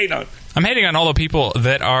William, what are you hating on? I'm hating on all the people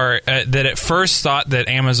that are that at first thought that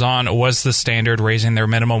Amazon was the standard, raising their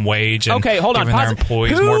minimum wage and giving their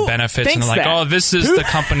employees more benefits, and they're like, "Oh, this is the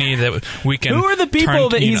company that we can." Who are the people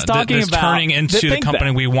that he's talking about? Turning into the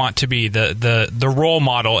company we want to be, the role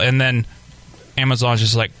model, and then Amazon's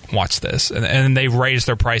just like, watch this. And they raise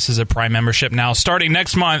their prices of Prime membership. Now, starting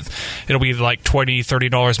next month, it'll be like $20,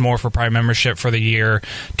 $30 more for Prime membership for the year,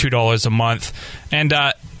 $2 a month. And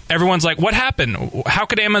everyone's like, what happened? How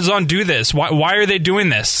could Amazon do this? Why are they doing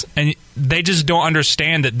this? And they just don't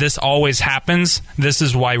understand that this always happens. This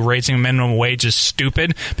is why raising minimum wage is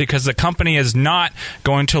stupid, because the company is not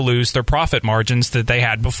going to lose their profit margins that they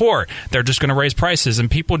had before. They're just going to raise prices, and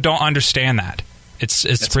people don't understand that. It's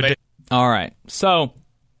ridiculous. All right. So,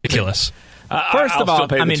 ridiculous. First of all,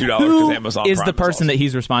 I mean, who is the person that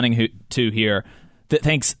he's responding to here that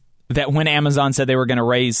thinks that when Amazon said they were going to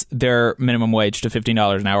raise their minimum wage to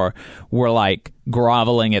 $15 an hour, were like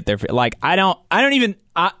groveling at their feet? Like, I don't even,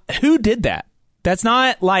 who did that? That's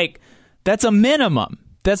not like, that's a minimum.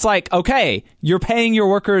 That's like, okay, you're paying your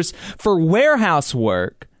workers for warehouse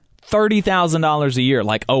work $30,000 a year.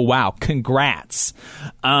 Like, oh, wow, congrats.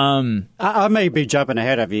 I may be jumping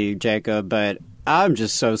ahead of you, Jacob, but I'm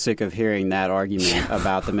just so sick of hearing that argument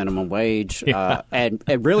about the minimum wage. Yeah. And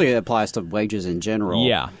it really applies to wages in general.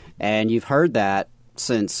 Yeah. And you've heard that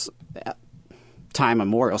since time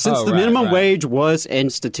immemorial. Since the minimum wage was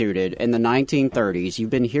instituted in the 1930s,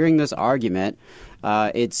 you've been hearing this argument.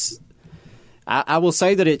 I will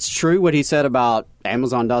say that it's true what he said about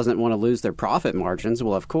Amazon doesn't want to lose their profit margins.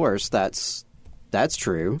 Well, of course, that's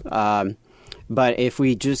true. But if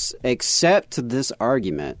we just accept this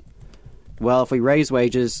argument, well, if we raise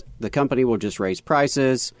wages, the company will just raise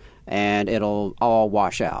prices and it'll all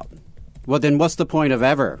wash out. Well, then what's the point of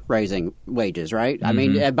ever raising wages, right? Mm-hmm. I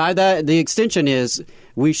mean, by that, the extension is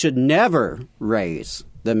we should never raise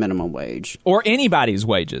the minimum wage. Or anybody's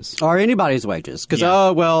wages. Because,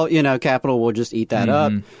 capital will just eat that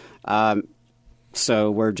up.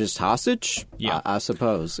 So we're just hostage, I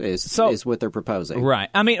suppose, is what they're proposing. Right.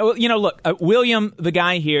 I mean, look, William, the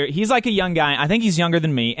guy here, he's like a young guy. I think he's younger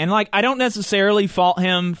than me. And, I don't necessarily fault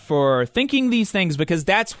him for thinking these things because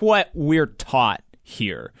that's what we're taught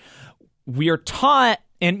here. We are taught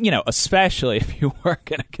and, especially if you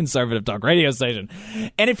work at a conservative talk radio station,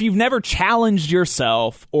 and if you've never challenged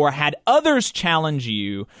yourself or had others challenge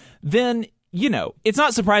you, then, it's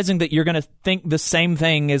not surprising that you're going to think the same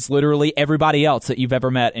thing as literally everybody else that you've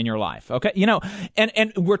ever met in your life. Okay?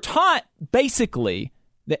 And we're taught basically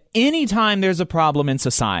that anytime there's a problem in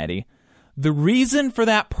society, the reason for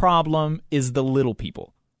that problem is the little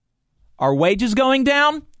people. Our wages going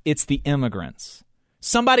down? It's the immigrants.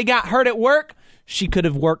 Somebody got hurt at work? She could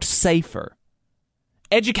have worked safer.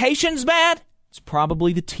 Education's bad? It's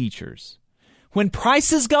probably the teachers. When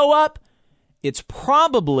prices go up, it's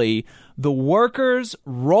probably the workers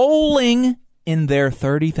rolling in their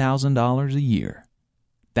 $30,000 a year.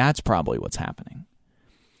 That's probably what's happening.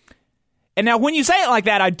 And now when you say it like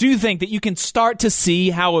that, I do think that you can start to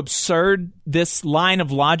see how absurd this line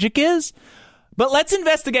of logic is. But let's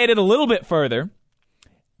investigate it a little bit further.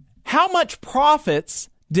 How much profits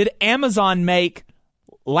did Amazon make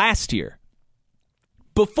last year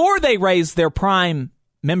before they raised their Prime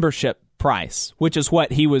membership price, which is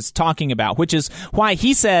what he was talking about, which is why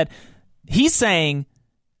he's saying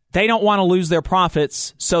they don't want to lose their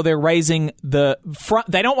profits, so they're raising they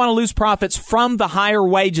don't want to lose profits from the higher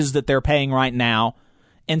wages that they're paying right now,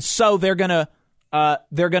 and so they're gonna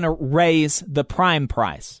raise the Prime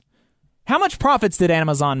price. How much profits did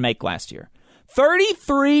Amazon make last year?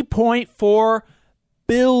 $33.4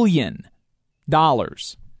 billion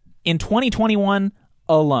in 2021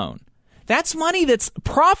 alone. That's money that's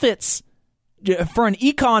profits. For an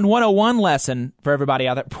Econ 101 lesson for everybody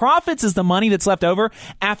out there, profits is the money that's left over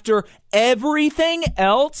after everything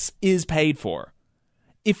else is paid for.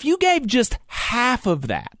 If you gave just half of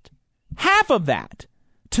that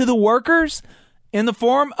to the workers in the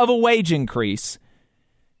form of a wage increase,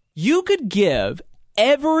 you could give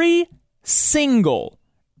every single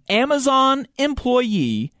Amazon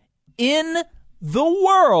employee in the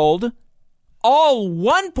world, all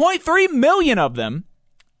 1.3 million of them,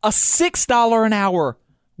 a $6 an hour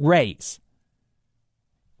raise.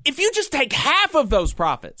 If you just take half of those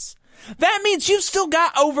profits, that means you've still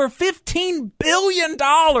got over $15 billion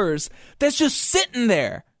that's just sitting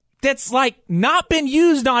there, that's not been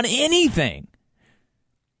used on anything.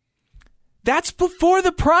 That's before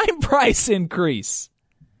the Prime price increase.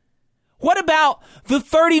 What about the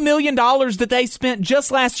 $30 million that they spent just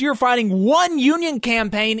last year fighting one union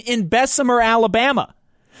campaign in Bessemer, Alabama?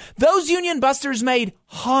 Those union busters made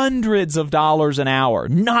hundreds of dollars an hour,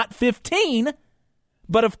 not 15.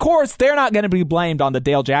 But of course, they're not going to be blamed on the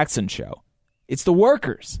Dale Jackson show. It's the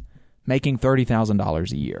workers making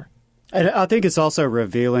 $30,000 a year. And I think it's also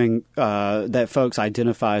revealing that folks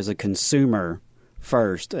identify as a consumer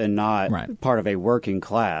first and not part of a working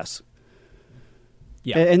class.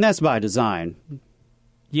 Yeah. And that's by design.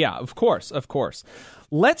 Yeah, of course.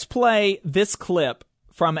 Let's play this clip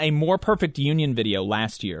from a More Perfect Union video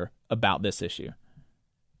last year about this issue.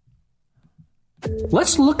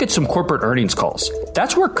 Let's look at some corporate earnings calls.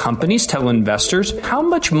 That's where companies tell investors how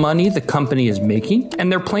much money the company is making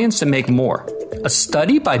and their plans to make more. A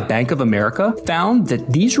study by Bank of America found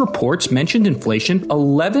that these reports mentioned inflation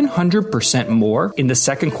 1,100% more in the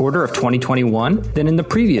second quarter of 2021 than in the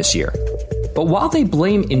previous year. But while they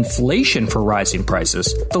blame inflation for rising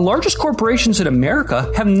prices, the largest corporations in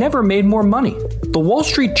America have never made more money. The Wall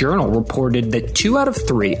Street Journal reported that 2 out of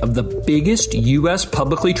 3 of the biggest U.S.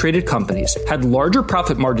 publicly traded companies had larger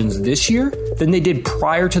profit margins this year than they did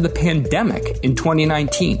prior to the pandemic in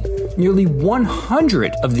 2019. Nearly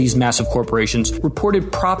 100 of these massive corporations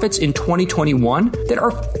reported profits in 2021 that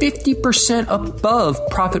are 50% above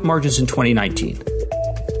profit margins in 2019.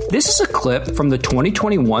 This is a clip from the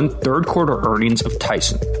 2021 third quarter earnings of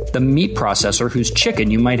Tyson, the meat processor whose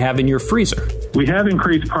chicken you might have in your freezer. We have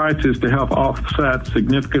increased prices to help offset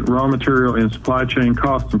significant raw material and supply chain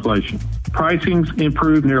cost inflation. Pricings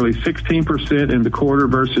improved nearly 16% in the quarter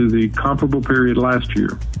versus the comparable period last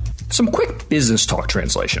year. Some quick business talk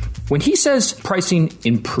translation. When he says pricing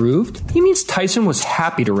improved, he means Tyson was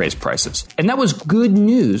happy to raise prices, and that was good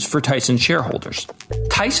news for Tyson shareholders.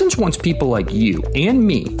 Tyson's wants people like you and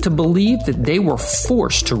me to believe that they were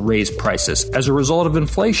forced to raise prices as a result of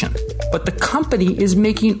inflation. But the company is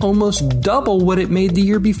making almost double what it made the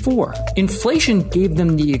year before. Inflation gave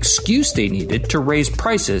them the excuse they needed to raise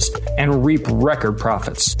prices and reap record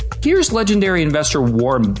profits. Here's legendary investor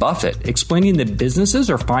Warren Buffett explaining that businesses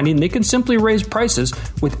are finding they can simply raise prices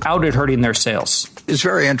without it hurting their sales. It's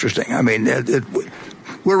very interesting. I mean,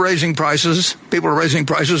 we're raising prices. People are raising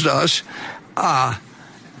prices to us.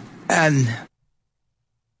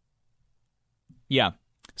 Yeah.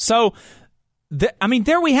 So,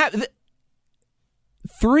 there we have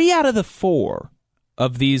 3 out of the 4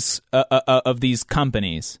 of these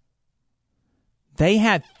companies, they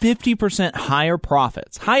had 50% higher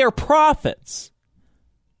profits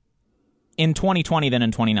in 2020 than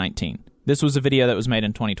in 2019. This was a video that was made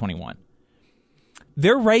in 2021.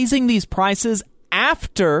 They're raising these prices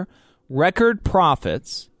after record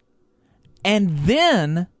profits, and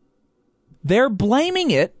then they're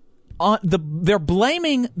blaming it on they're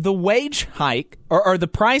blaming the wage hike or the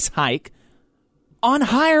price hike on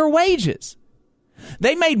higher wages.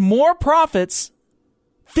 They made more profits,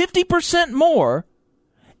 50% more,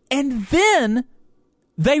 and then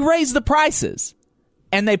they raised the prices.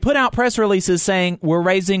 And they put out press releases saying we're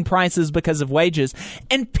raising prices because of wages.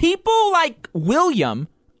 And people like William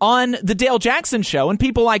on the Dale Jackson show and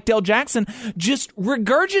people like Dale Jackson just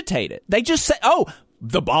regurgitate it. They just say, oh,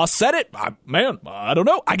 the boss said it. I don't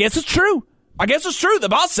know. I guess it's true. The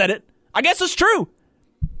boss said it. I guess it's true.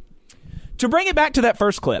 To bring it back to that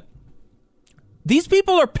first clip, these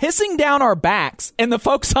people are pissing down our backs, and the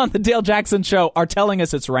folks on the Dale Jackson show are telling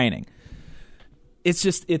us it's raining. It's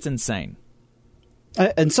insane.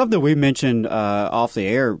 And something we mentioned off the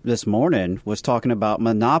air this morning was talking about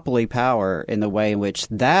monopoly power in the way in which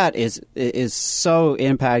that is so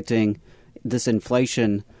impacting this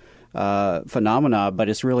inflation phenomena, but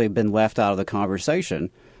it's really been left out of the conversation.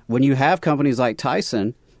 When you have companies like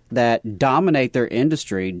Tyson that dominate their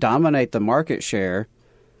industry, dominate the market share,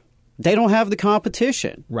 they don't have the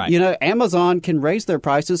competition. Right. You know, Amazon can raise their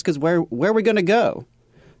prices because where are we going to go?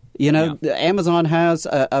 You know, Amazon has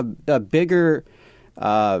a bigger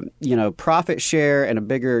profit share and a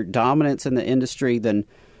bigger dominance in the industry than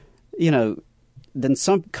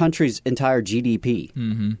some countries' entire GDP.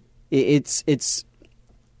 Mm-hmm. It's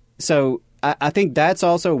so I think that's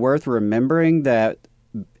also worth remembering that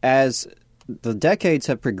as the decades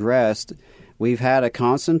have progressed, we've had a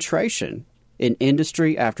concentration in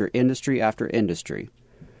industry after industry after industry.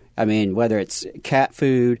 I mean, whether it's cat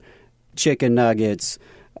food, chicken nuggets,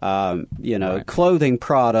 clothing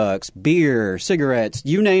products, beer, cigarettes,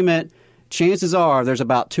 you name it, chances are there's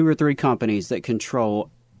about 2 or 3 companies that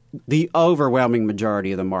control the overwhelming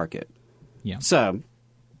majority of the market. Yeah. So,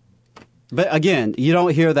 but again, you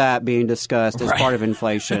don't hear that being discussed as part of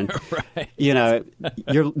inflation. Right. You know,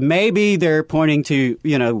 maybe they're pointing to,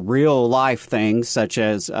 real life things such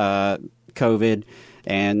as COVID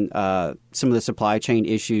and some of the supply chain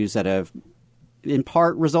issues that have in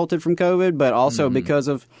part resulted from COVID, but also because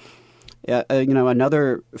of,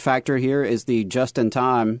 another factor here is the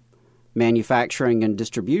just-in-time manufacturing and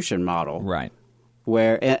distribution model. Right.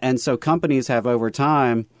 And so companies have over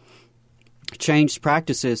time changed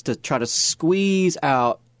practices to try to squeeze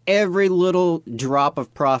out every little drop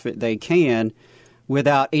of profit they can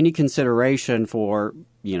without any consideration for,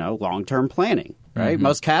 long-term planning, right? Mm-hmm.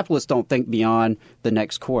 Most capitalists don't think beyond the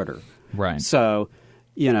next quarter. Right. So,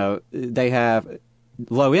 they have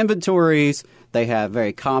low inventories, they have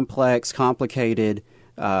very complicated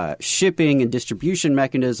shipping and distribution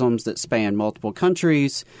mechanisms that span multiple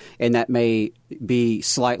countries, and that may be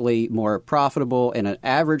slightly more profitable in an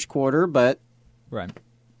average quarter, but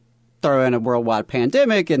throw in a worldwide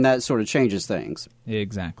pandemic and that sort of changes things.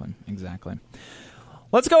 Exactly.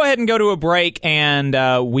 Let's go ahead and go to a break, and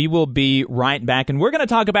we will be right back. And we're going to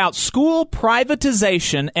talk about school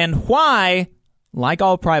privatization and why, like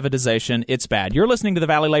all privatization, it's bad. You're listening to the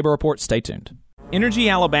Valley Labor Report. Stay tuned. Energy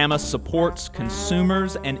Alabama supports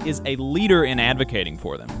consumers and is a leader in advocating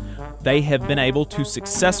for them. They have been able to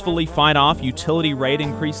successfully fight off utility rate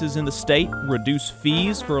increases in the state, reduce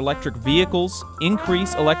fees for electric vehicles,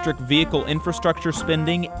 increase electric vehicle infrastructure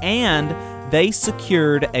spending, and they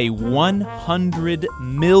secured a $100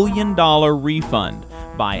 million refund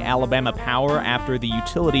by Alabama Power after the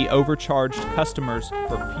utility overcharged customers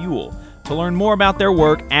for fuel. To learn more about their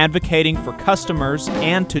work advocating for customers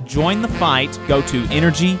and to join the fight, go to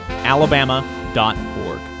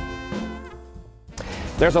energyalabama.org.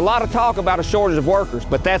 There's a lot of talk about a shortage of workers,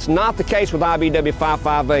 but that's not the case with IBW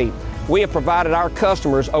 558. We have provided our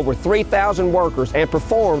customers over 3,000 workers and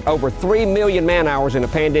performed over 3 million man-hours in a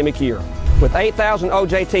pandemic year. With 8,000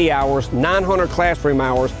 OJT hours, 900 classroom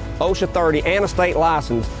hours, OSHA 30, and a state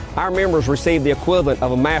license, our members receive the equivalent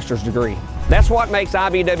of a master's degree. That's what makes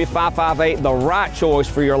IBW 558 the right choice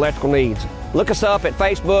for your electrical needs. Look us up at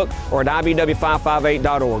Facebook or at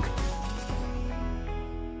IBW558.org.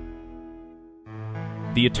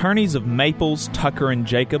 The attorneys of Maples, Tucker, and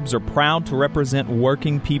Jacobs are proud to represent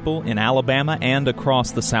working people in Alabama and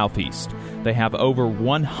across the Southeast. They have over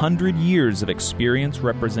 100 years of experience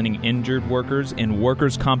representing injured workers in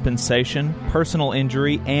workers' compensation, personal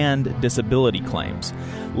injury, and disability claims.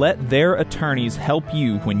 Let their attorneys help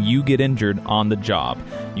you when you get injured on the job.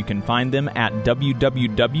 You can find them at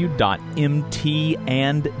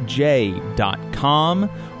www.mtandj.com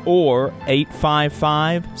or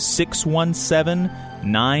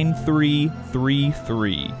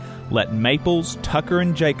 855-617-9333. Let Maples, Tucker,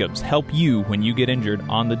 and Jacobs help you when you get injured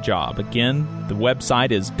on the job. Again, the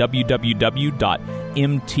website is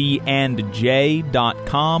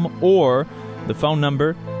www.mtandj.com or the phone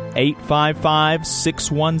number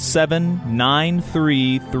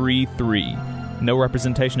 855-617-9333. No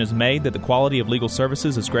representation is made that the quality of legal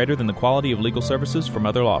services is greater than the quality of legal services from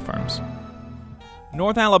other law firms.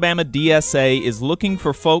 North Alabama DSA is looking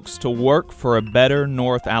for folks to work for a better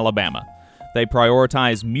North Alabama. They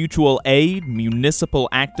prioritize mutual aid, municipal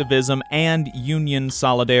activism, and union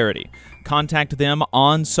solidarity. Contact them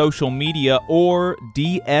on social media or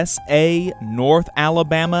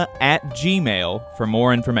dsanorthalabama@gmail for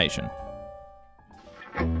more information.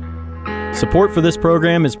 Support for this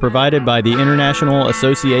program is provided by the International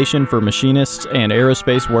Association for Machinists and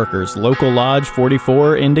Aerospace Workers, Local Lodge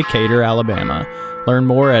 44 in Decatur, Alabama. Learn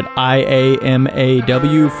more at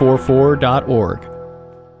iamaw44.org.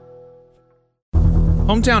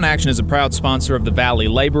 Hometown Action is a proud sponsor of the Valley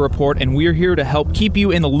Labor Report, and we're here to help keep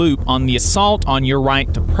you in the loop on the assault on your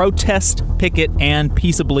right to protest, picket, and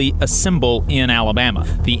peaceably assemble in Alabama.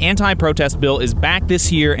 The anti-protest bill is back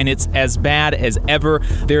this year, and it's as bad as ever.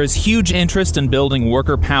 There is huge interest in building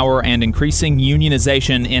worker power and increasing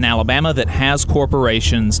unionization in Alabama that has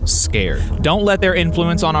corporations scared. Don't let their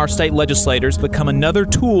influence on our state legislators become another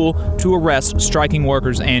tool to arrest striking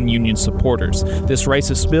workers and union supporters. This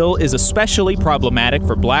racist bill is especially problematic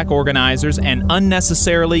for black organizers and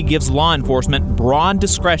unnecessarily gives law enforcement broad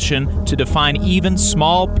discretion to define even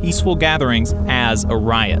small peaceful gatherings as a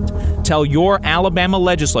riot. Tell your Alabama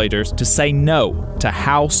legislators to say no to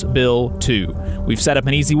House Bill 2. We've set up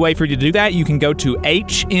an easy way for you to do that. You can go to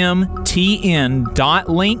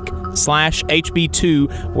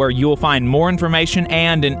hmtn.link/HB2 where you'll find more information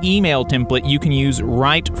and an email template you can use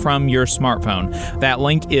right from your smartphone. That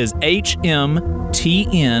link is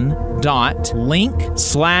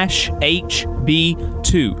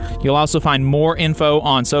hmtn.link/HB2. You'll also find more info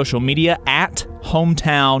on social media at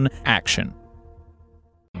Hometown Action.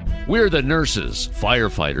 We're the nurses,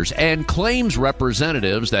 firefighters, and claims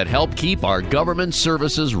representatives that help keep our government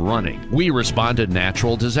services running. We respond to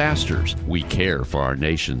natural disasters. We care for our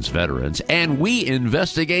nation's veterans, and we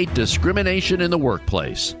investigate discrimination in the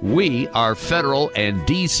workplace. We are federal and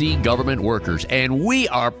D.C. government workers, and we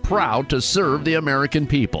are proud to serve the American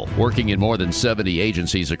people. Working in more than 70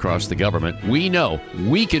 agencies across the government, we know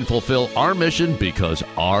we can fulfill our mission because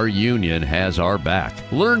our union has our back.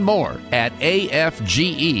 Learn more at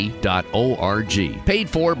afge.org. Paid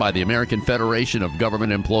for by the American Federation of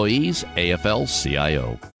Government Employees,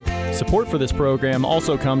 AFL-CIO. Support for this program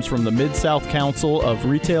also comes from the Mid-South Council of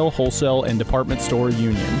Retail, Wholesale, and Department Store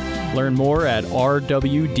Union. Learn more at rwdsu.info.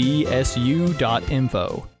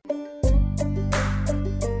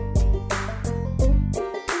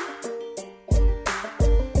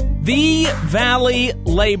 The Valley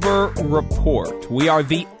Labor Report. We are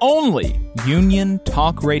the only union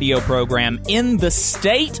talk radio program in the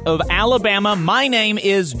state of Alabama. My name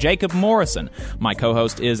is Jacob Morrison. My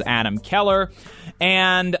co-host is Adam Keller.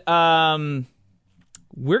 And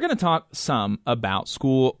we're going to talk some about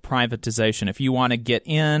school privatization. If you want to get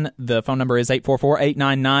in, the phone number is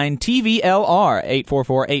 844-899-TVLR,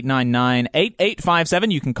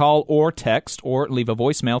 844-899-8857. You can call or text or leave a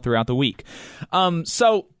voicemail throughout the week.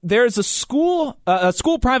 So there's a school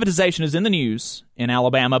privatization is in the news in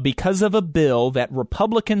Alabama because of a bill that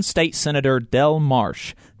Republican State Senator Del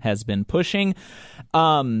Marsh has been pushing.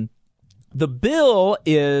 The bill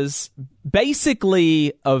is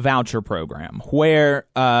basically a voucher program where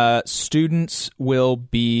students will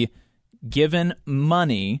be given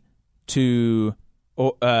money to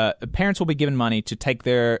parents will be given money to take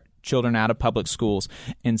their children out of public schools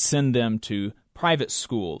and send them to private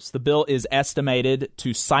schools. The bill is estimated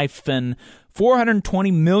to siphon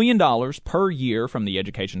 $420 million per year from the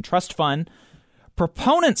Education Trust Fund.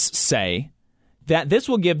 Proponents say that this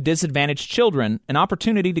will give disadvantaged children an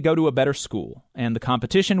opportunity to go to a better school, and the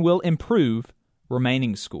competition will improve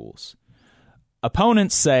remaining schools.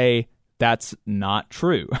 Opponents say that's not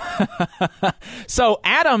true. So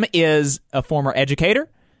Adam is a former educator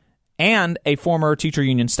and a former teacher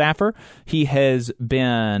union staffer. He has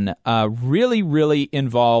been really, really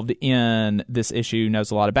involved in this issue, knows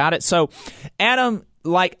a lot about it. So, Adam,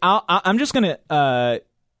 I'm just going to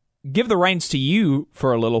give the reins to you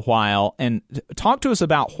for a little while and talk to us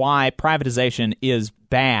about why privatization is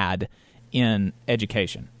bad in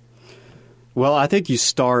education. Well, I think you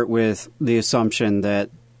start with the assumption that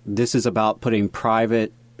this is about putting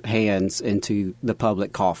private hands into the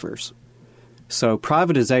public coffers. So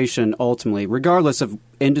privatization ultimately, regardless of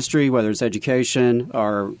industry, whether it's education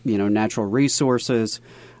or natural resources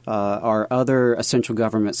or other essential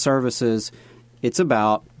government services, it's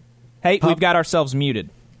about... Hey, we've got ourselves muted.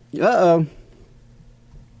 Uh-oh.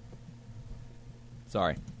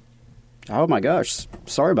 Sorry. Oh, my gosh.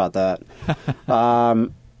 Sorry about that.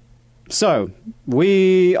 So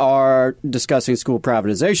we are discussing school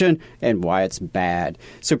privatization and why it's bad.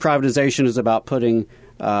 So privatization is about putting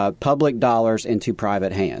public dollars into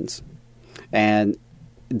private hands. And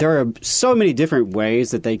there are so many different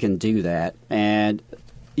ways that they can do that. And,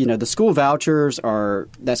 the school vouchers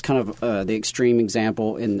that's kind of the extreme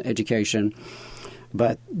example in education.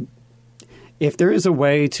 But if there is a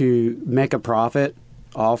way to make a profit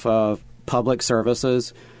off of public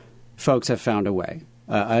services, folks have found a way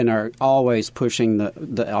and are always pushing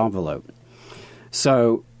the envelope.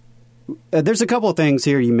 So there's a couple of things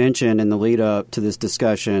here you mentioned in the lead up to this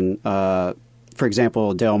discussion. For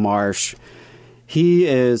example, Dale Marsh, he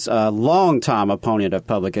is a longtime opponent of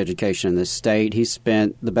public education in this state. He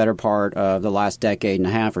spent the better part of the last decade and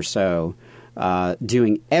a half or so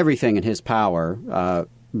doing everything in his power.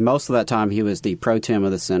 Most of that time, he was the pro tem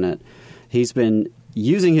of the Senate. He's been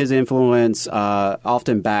using his influence,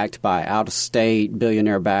 often backed by out-of-state,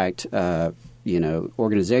 billionaire-backed,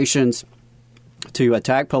 organizations, to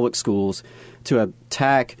attack public schools, to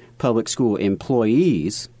attack public school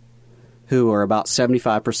employees, who are about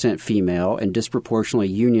 75% female and disproportionately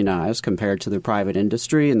unionized compared to the private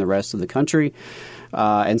industry and the rest of the country,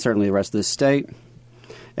 and certainly the rest of the state.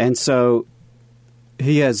 And so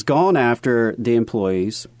he has gone after the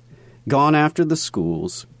employees, gone after the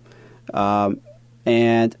schools,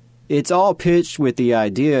 and it's all pitched with the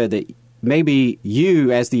idea that maybe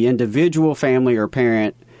you as the individual family or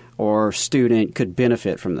parent or student could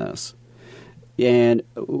benefit from this. And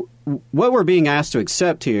what we're being asked to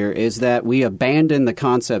accept here is that we abandon the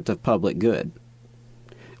concept of public good.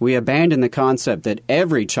 We abandon the concept that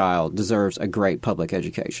every child deserves a great public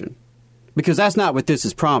education, because that's not what this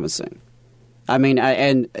is promising. I mean,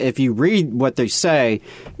 and if you read what they say,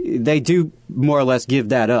 they do more or less give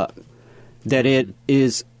that up, that it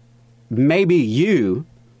is maybe you,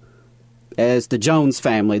 as the Jones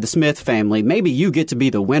family, the Smith family, maybe you get to be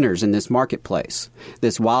the winners in this marketplace,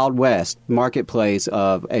 this Wild West marketplace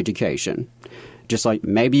of education. Just like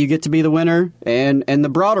maybe you get to be the winner in the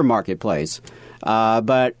broader marketplace.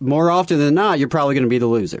 But more often than not, you're probably going to be the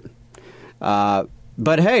loser.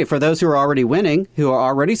 But hey, for those who are already winning, who are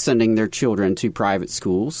already sending their children to private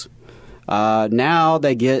schools, now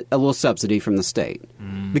they get a little subsidy from the state.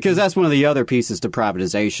 Because that's one of the other pieces to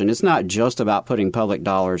privatization. It's not just about putting public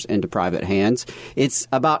dollars into private hands. It's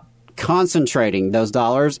about concentrating those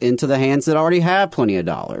dollars into the hands that already have plenty of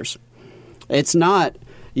dollars. It's not,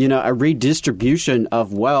 a redistribution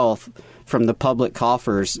of wealth from the public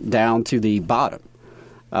coffers down to the bottom.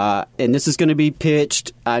 And this is going to be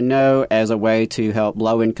pitched, I know, as a way to help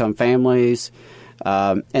low-income families.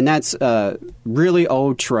 And that's a really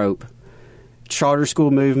old trope. Charter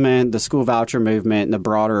school movement, the school voucher movement, and the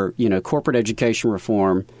broader, corporate education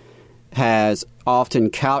reform has often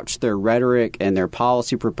couched their rhetoric and their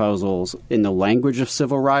policy proposals in the language of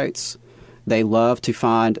civil rights. They love to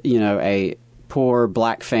find, a poor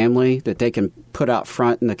black family that they can put out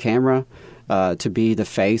front in the camera to be the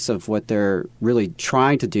face of what they're really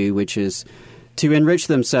trying to do, which is to enrich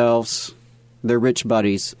themselves, their rich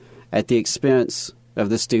buddies, at the expense of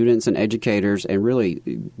the students and educators and really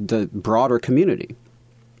the broader community.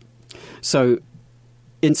 So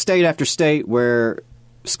in state after state where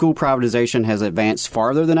school privatization has advanced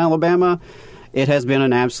farther than Alabama, it has been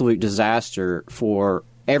an absolute disaster for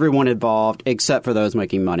everyone involved except for those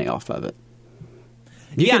making money off of it.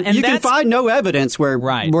 You can find no evidence where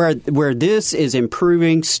this is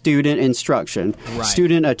improving student instruction,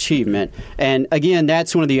 student achievement. And again,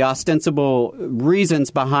 that's one of the ostensible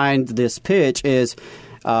reasons behind this pitch is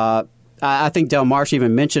I think Del Marsh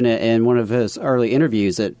even mentioned it in one of his early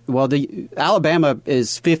interviews that, Alabama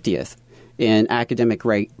is 50th in academic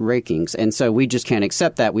rankings. And so we just can't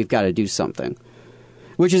accept that. We've got to do something,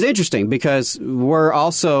 which is interesting because we're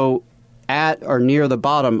also at or near the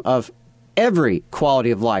bottom of every quality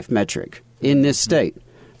of life metric in this state,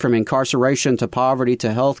 from incarceration to poverty to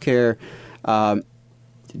healthcare.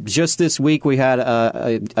 Just this week, we had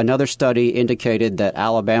another study indicated that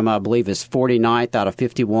Alabama, I believe, is 49th out of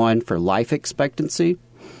 51 for life expectancy.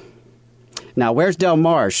 Now, where's Del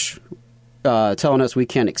Marsh telling us we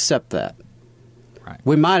can't accept that? Right.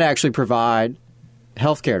 We might actually provide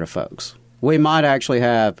health care to folks. We might actually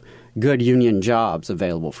have good union jobs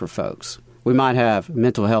available for folks. We might have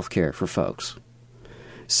mental health care for folks.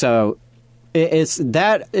 So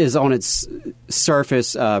that is on its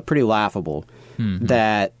surface pretty laughable.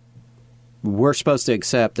 That we're supposed to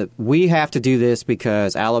accept that we have to do this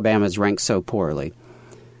because Alabama's ranked so poorly.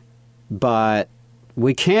 But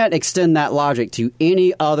we can't extend that logic to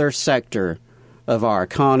any other sector of our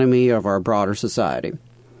economy, of our broader society.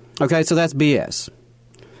 Okay, so that's BS.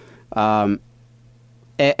 And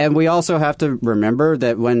we also have to remember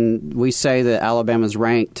that when we say that Alabama's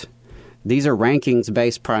ranked, these are rankings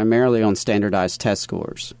based primarily on standardized test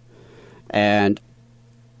scores. And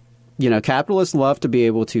capitalists love to be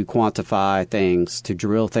able to quantify things, to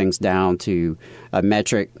drill things down to a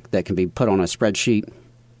metric that can be put on a spreadsheet.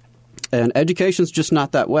 And education's just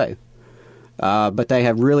not that way. But they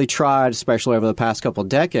have really tried, especially over the past couple of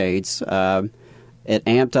decades. It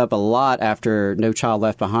amped up a lot after No Child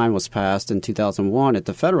Left Behind was passed in 2001 at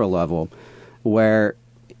the federal level, where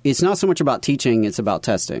it's not so much about teaching, it's about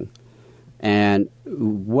testing. And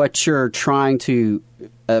what you're trying to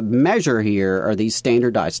measure here are these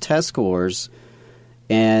standardized test scores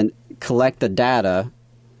and collect the data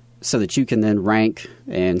so that you can then rank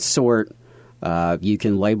and sort. You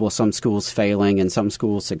can label some schools failing and some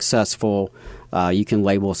schools successful. You can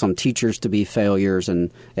label some teachers to be failures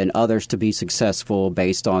and others to be successful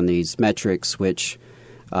based on these metrics, which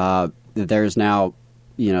there's now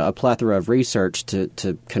a plethora of research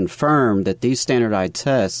to confirm that these standardized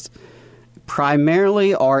tests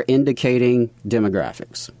primarily are indicating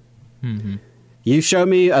demographics. Mm-hmm. You show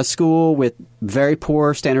me a school with very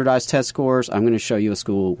poor standardized test scores, I'm going to show you a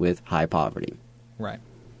school with high poverty. Right.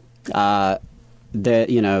 There's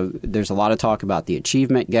a lot of talk about the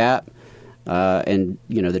achievement gap and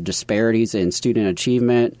the disparities in student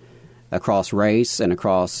achievement across race and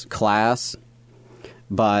across class.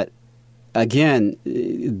 But again,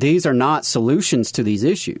 these are not solutions to these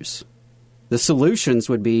issues. The solutions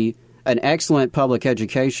would be an excellent public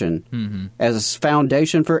education as a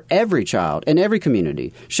foundation for every child in every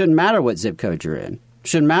community. Shouldn't matter what zip code you're in.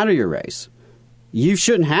 Shouldn't matter your race. You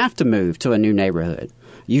shouldn't have to move to a new neighborhood.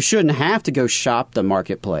 You shouldn't have to go shop the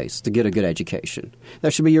marketplace to get a good education.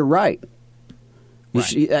 That should be your right.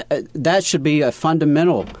 That should be a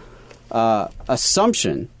fundamental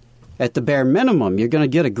assumption. At the bare minimum, you're going to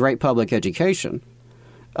get a great public education.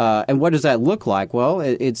 And what does that look like? Well,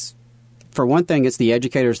 it's for one thing, it's the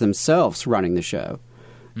educators themselves running the show,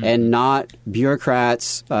 and not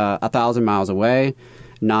bureaucrats 1,000 miles away,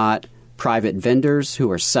 not private vendors who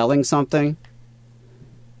are selling something.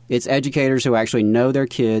 It's educators who actually know their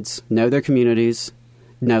kids, know their communities,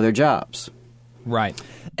 know their jobs. Right.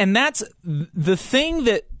 And that's the thing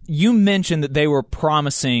that you mentioned that they were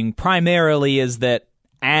promising primarily is that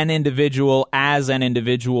an individual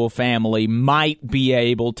family might be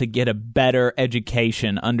able to get a better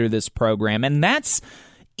education under this program. And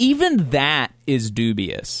even that is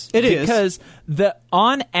dubious. It is. Because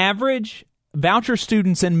on average, voucher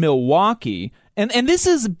students in Milwaukee, and this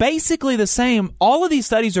is basically the same, all of these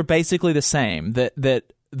studies are basically the same, but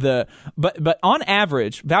on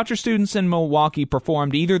average, voucher students in Milwaukee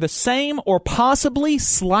performed either the same or possibly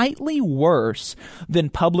slightly worse than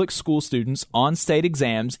public school students on state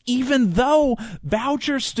exams, even though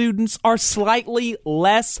voucher students are slightly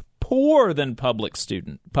less poor than public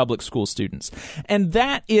school students. And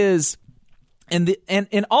that is... And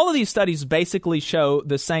all of these studies basically show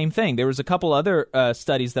the same thing. There was a couple other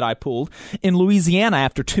studies that I pulled. In Louisiana,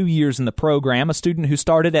 after 2 years in the program, a student who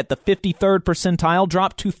started at the 53rd percentile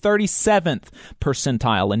dropped to 37th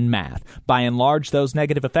percentile in math. By and large, those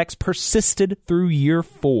negative effects persisted through year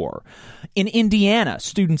 4. In Indiana,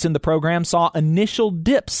 students in the program saw initial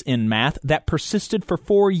dips in math that persisted for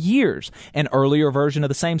 4 years. An earlier version of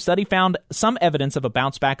the same study found some evidence of a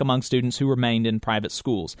bounce back among students who remained in private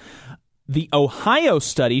schools. The Ohio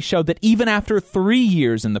study showed that even after 3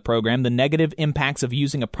 years in the program, the negative impacts of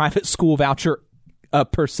using a private school voucher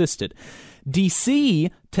persisted. D.C.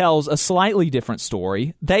 tells a slightly different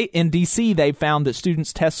story. In D.C., they found that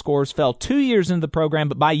students' test scores fell 2 years into the program,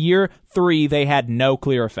 but by year 3, they had no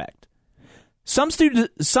clear effect. Some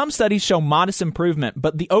studies show modest improvement,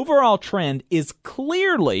 but the overall trend is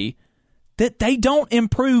clearly that they don't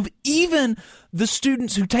improve even the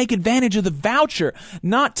students who take advantage of the voucher,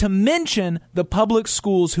 not to mention the public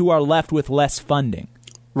schools who are left with less funding.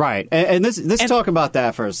 Right. And let's talk about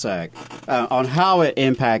that for a sec, on how it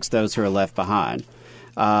impacts those who are left behind.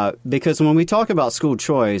 Because when we talk about school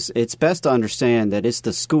choice, it's best to understand that it's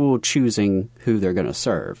the school choosing who they're going to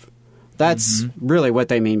serve. That's really what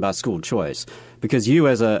they mean by school choice. Because you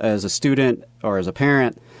as a student or as a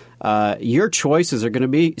parent, your choices are going to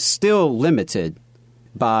be still limited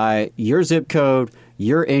by your zip code,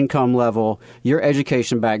 your income level, your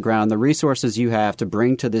education background, the resources you have to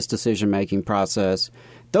bring to this decision-making process.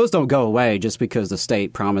 Those don't go away just because the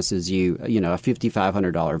state promises you, a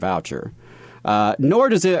 $5,500 voucher. Nor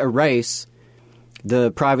does it erase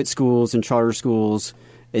the private schools and charter schools'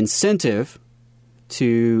 incentive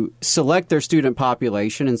to select their student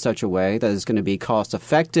population in such a way that is going to be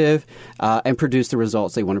cost-effective and produce the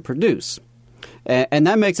results they want to produce. And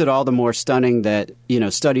that makes it all the more stunning that,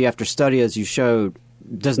 study after study, as you showed,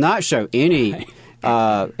 does not show any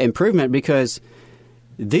improvement, because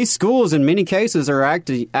these schools, in many cases, are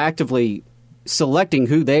actively selecting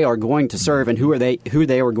who they are going to serve and who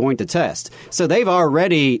they are going to test. So they've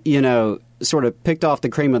already, sort of picked off the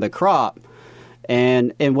cream of the crop.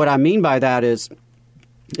 And what I mean by that is,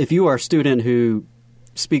 if you are a student who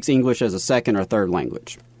speaks English as a second or third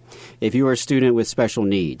language, if you are a student with special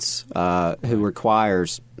needs who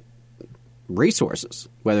requires resources,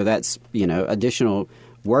 whether that's additional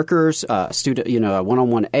workers, a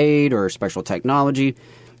one-on-one aid or special technology,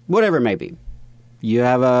 whatever it may be. You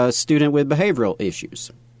have a student with behavioral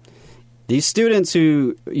issues. These students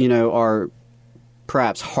who are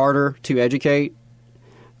perhaps harder to educate,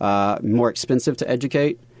 more expensive to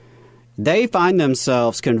educate, they find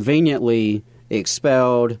themselves conveniently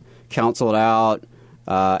expelled, counseled out,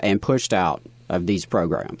 and pushed out of these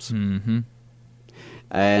programs. Mm-hmm.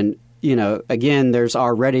 And again, there's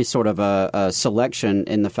already sort of a selection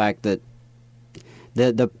in the fact that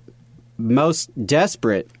the most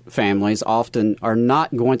desperate families often are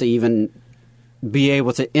not going to even be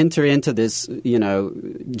able to enter into this,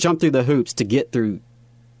 jump through the hoops to get through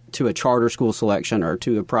to a charter school selection or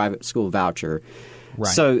to a private school voucher.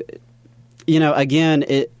 Right. So, again,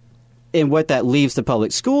 and what that leaves the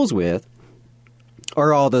public schools with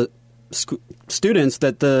are all the students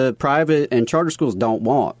that the private and charter schools don't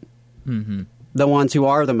want. Mm-hmm. The ones who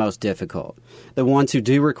are the most difficult, the ones who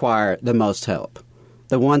do require the most help,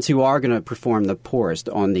 the ones who are going to perform the poorest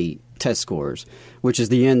on the test scores, which is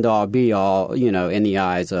the end-all, be-all, in the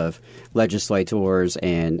eyes of legislators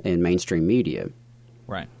and mainstream media.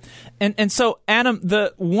 Right. And so, Adam,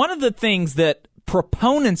 one of the things that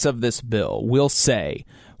proponents of this bill will say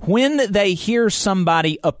when they hear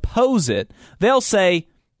somebody oppose it, they'll say,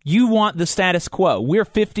 you want the status quo. We're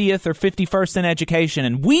 50th or 51st in education,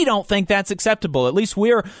 and we don't think that's acceptable. At least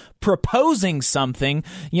we're proposing something,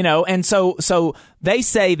 and so they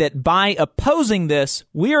say that by opposing this,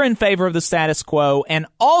 we're in favor of the status quo, and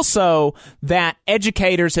also that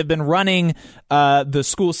educators have been running the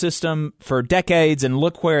school system for decades, and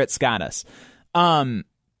look where it's got us.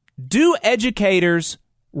 Do educators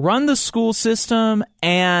run the school system,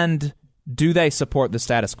 and do they support the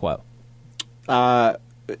status quo?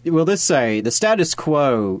 Well, let's say the status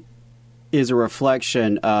quo is a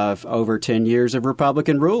reflection of over 10 years of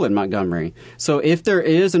Republican rule in Montgomery. So if there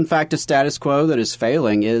is, in fact, a status quo that is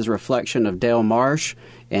failing, it is a reflection of Dale Marsh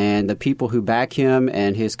and the people who back him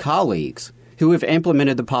and his colleagues who have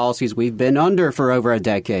implemented the policies we've been under for over a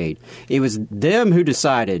decade. It was them who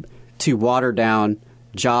decided to water down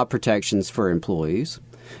job protections for employees.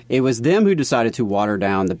 It was them who decided to water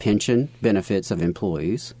down the pension benefits of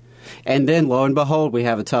employees. And then, lo and behold, we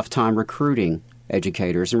have a tough time recruiting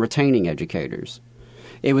educators and retaining educators.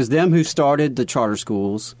 It was them who started the charter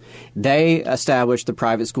schools. They established the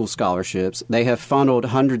private school scholarships. They have funneled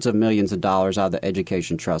hundreds of millions of dollars out of the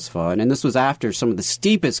Education Trust Fund. And this was after some of the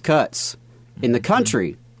steepest cuts in the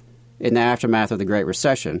country in the aftermath of the Great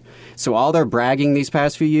Recession. So all their bragging these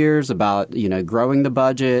past few years about, growing the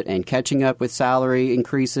budget and catching up with salary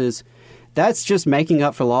increases, that's just making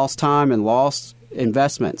up for lost time and lost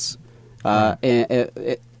investments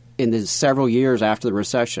in the several years after the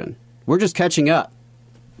recession. We're just catching up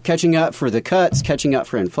for the cuts, catching up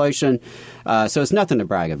for inflation. So it's nothing to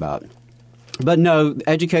brag about. But no,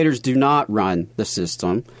 educators do not run the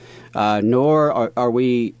system, nor are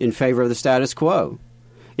we in favor of the status quo.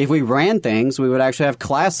 If we ran things, we would actually have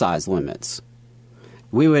class size limits.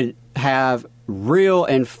 We would have real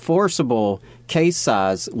enforceable case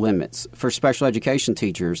size limits for special education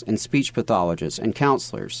teachers and speech pathologists and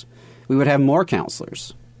counselors. We would have more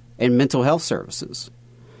counselors and mental health services.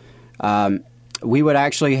 We would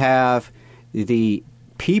actually have the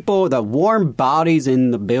people, the warm bodies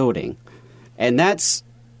in the building. And that's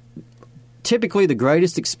typically the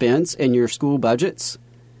greatest expense in your school budgets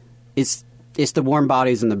it's the warm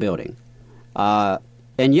bodies in the building. And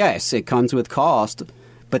yes, it comes with cost,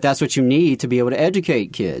 but that's what you need to be able to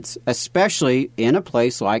educate kids, especially in a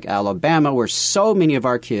place like Alabama where so many of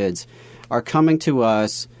our kids are coming to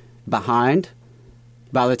us behind.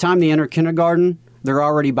 By the time they enter kindergarten, they're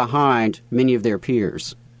already behind many of their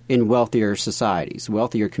peers in wealthier societies,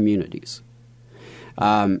 wealthier communities.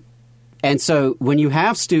 And so when you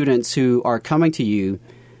have students who are coming to you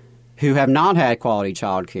who have not had quality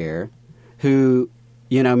child care, who,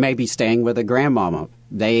 may be staying with a grandmama,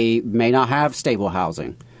 they may not have stable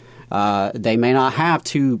housing. They may not have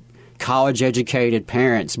two college-educated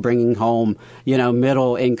parents bringing home,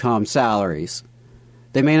 middle-income salaries.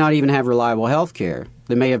 They may not even have reliable health care.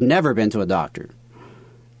 They may have never been to a doctor.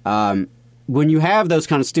 When you have those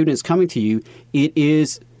kind of students coming to you, it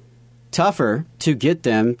is tougher to get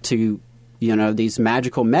them to, these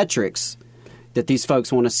magical metrics that these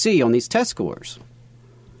folks want to see on these test scores.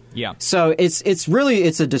 Yeah. So it's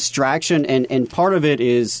a distraction, and part of it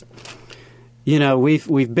is,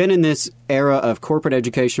 we've been in this era of corporate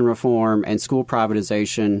education reform and school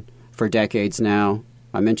privatization for decades now.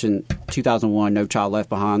 I mentioned 2001, No Child Left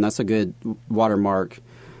Behind. That's a good watermark.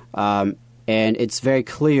 And it's very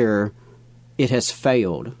clear it has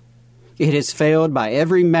failed. It has failed by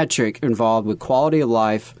every metric involved with quality of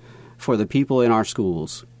life for the people in our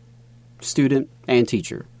schools, student and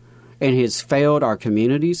teacher. And it has failed our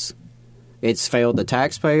communities. It's failed the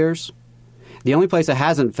taxpayers. The only place it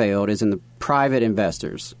hasn't failed is in the private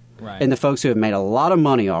investors and the folks who have made a lot of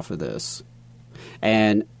money off of this.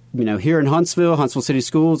 And here in Huntsville City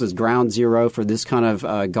Schools is ground zero for this kind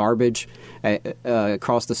of garbage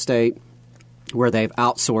across the state, where they've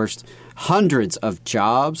outsourced hundreds of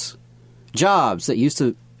jobs that used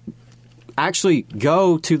to actually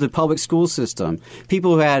go to the public school system,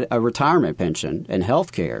 people who had a retirement pension and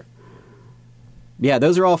health care. Yeah,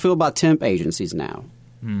 those are all filled by temp agencies now,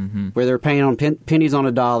 where they're paying on pennies on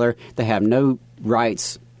a dollar. They have no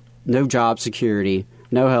rights, no job security,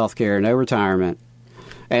 no health care, no retirement.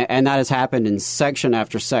 And that has happened in section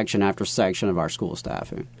after section after section of our school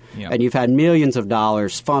staffing. Yep. And you've had millions of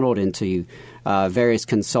dollars funneled into various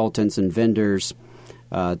consultants and vendors,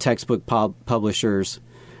 textbook publishers.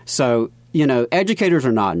 So, educators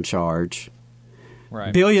are not in charge.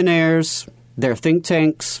 Right. Billionaires, their think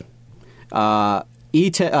tanks,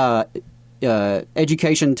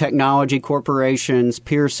 education technology corporations,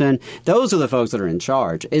 Pearson, those are the folks that are in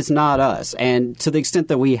charge. It's not us. And to the extent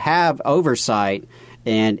that we have oversight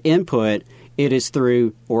and input, it is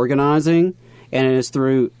through organizing and it is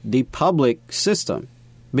through the public system.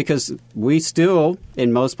 Because we still,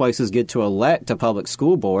 in most places, get to elect a public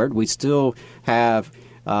school board. We still have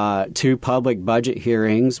 2 public budget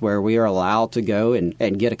hearings where we are allowed to go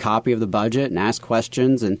and get a copy of the budget and ask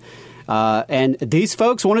questions. And these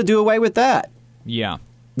folks want to do away with that. Yeah.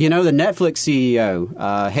 The Netflix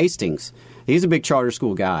CEO, Hastings, he's a big charter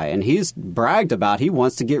school guy, and he's bragged about he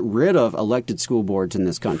wants to get rid of elected school boards in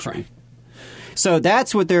this country. Right. So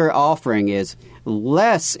that's what they're offering is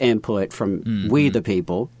less input from we the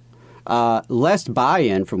people, less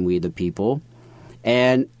buy-in from we the people,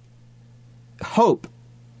 and hope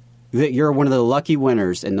that you're one of the lucky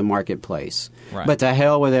winners in the marketplace. Right. But to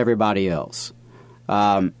hell with everybody else.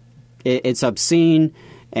 It's obscene,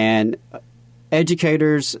 and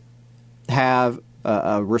educators have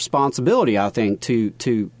a responsibility, I think,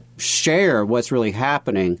 to share what's really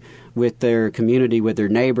happening with their community, with their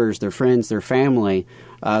neighbors, their friends, their family,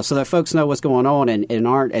 so that folks know what's going on and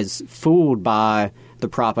aren't as fooled by the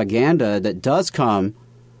propaganda that does come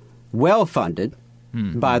well-funded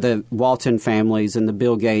by the Walton families and the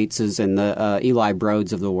Bill Gateses and the Eli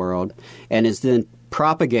Broads of the world, and is then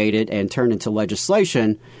propagated and turned into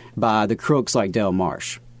legislation by the crooks like Dale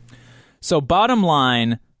Marsh. So bottom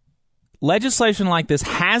line, legislation like this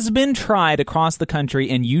has been tried across the country,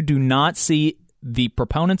 and you do not see the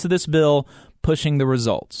proponents of this bill pushing the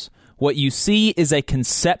results. What you see is a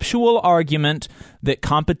conceptual argument that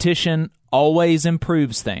competition always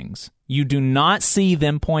improves things. You do not see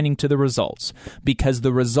them pointing to the results because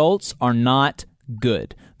the results are not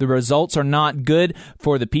good. The results are not good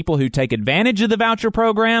for the people who take advantage of the voucher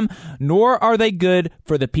program, nor are they good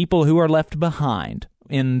for the people who are left behind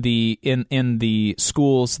in the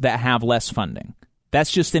schools that have less funding.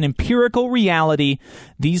 That's just an empirical reality.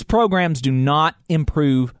 These programs do not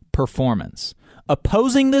improve performance.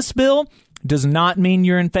 Opposing this bill does not mean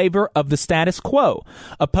you're in favor of the status quo.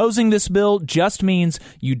 Opposing this bill just means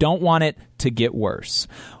you don't want it to get worse.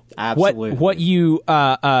 Absolutely.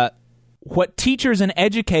 What teachers and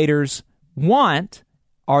educators want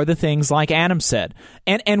are the things like Adam said.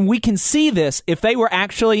 And we can see this if they were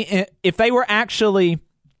actually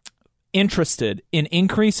interested in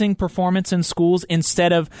increasing performance in schools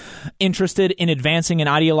instead of interested in advancing an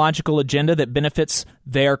ideological agenda that benefits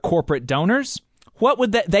their corporate donors, what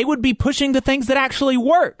would they would be pushing the things that actually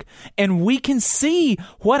work. And we can see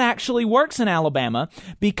what actually works in Alabama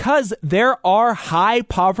because there are high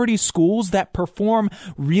poverty schools that perform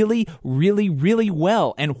really, really, really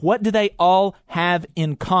well. And what do they all have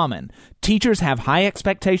in common? Teachers have high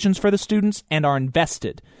expectations for the students and are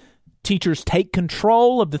invested. Teachers take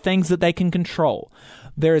control of the things that they can control.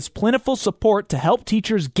 There is plentiful support to help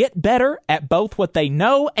teachers get better at both what they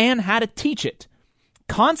know and how to teach it.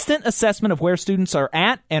 Constant assessment of where students are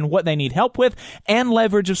at and what they need help with, and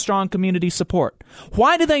leverage of strong community support.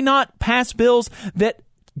 Why do they not pass bills that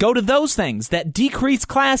go to those things, that decrease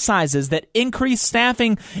class sizes, that increase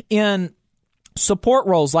staffing in support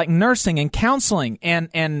roles like nursing and counseling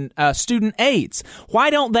and student aides? Why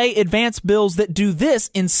don't they advance bills that do this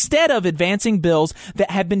instead of advancing bills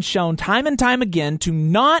that have been shown time and time again to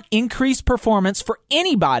not increase performance for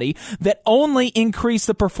anybody, that only increase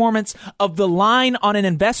the performance of the line on an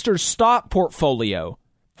investor's stock portfolio?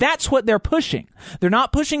 That's what they're pushing. They're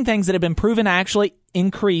not pushing things that have been proven to actually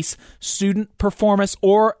increase student performance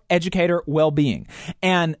or educator well-being.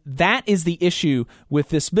 And that is the issue with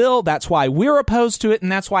this bill. That's why we're opposed to it,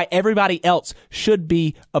 and that's why everybody else should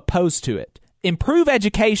be opposed to it. Improve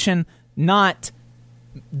education, not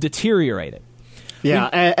deteriorate it. Yeah,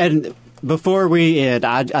 and before we end,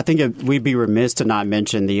 I think we'd be remiss to not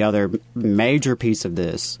mention the other major piece of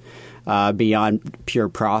this, beyond pure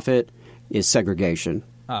profit, is segregation.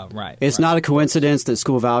 Oh, right. It's not a coincidence that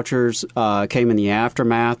school vouchers came in the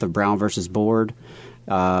aftermath of Brown versus Board.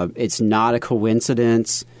 It's not a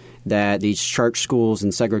coincidence that these church schools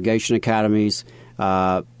and segregation academies,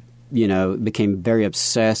 became very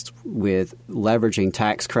obsessed with leveraging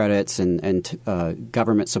tax credits and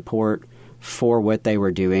government support for what they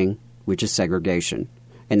were doing, which is segregation.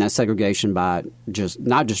 And that's segregation by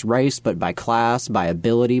not just race, but by class, by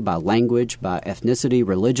ability, by language, by ethnicity,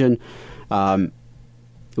 religion.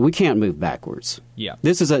 We can't move backwards. Yeah.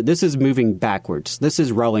 This is moving backwards. This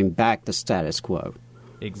is rolling back the status quo.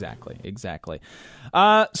 Exactly.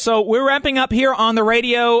 So we're wrapping up here on the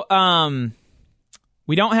radio.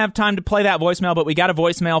 We don't have time to play that voicemail, but we got a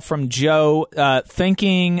voicemail from Joe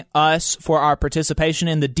thanking us for our participation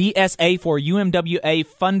in the DSA for UMWA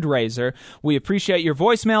fundraiser. We appreciate your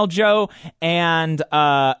voicemail, Joe, and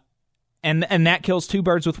that kills two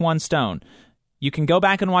birds with one stone. You can go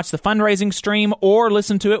back and watch the fundraising stream or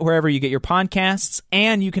listen to it wherever you get your podcasts,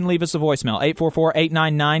 and you can leave us a voicemail,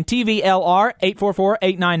 844-899-TVLR,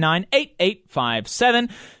 844-899-8857.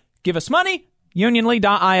 Give us money,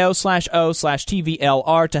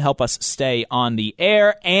 unionly.io/o/TVLR to help us stay on the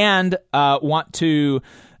air, and want to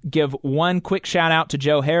give one quick shout out to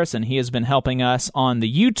Joe Harrison. He has been helping us on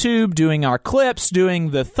the YouTube, doing our clips, doing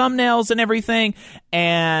the thumbnails and everything,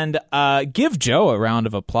 and give Joe a round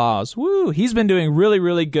of applause. Woo! He's been doing really,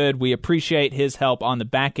 really good. We appreciate his help on the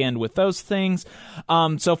back end with those things.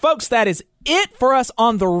 So folks, that is it for us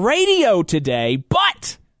on the radio today,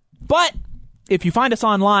 but if you find us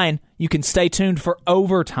online, you can stay tuned for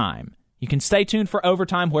Overtime. You can stay tuned for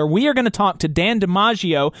Overtime, where we are going to talk to Dan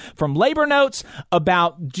DiMaggio from Labor Notes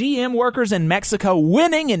about GM workers in Mexico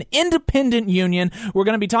winning an independent union. We're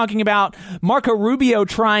going to be talking about Marco Rubio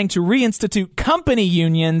trying to reinstitute company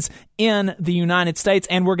unions in the United States.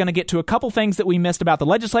 And we're going to get to a couple things that we missed about the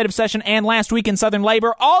legislative session and last week in Southern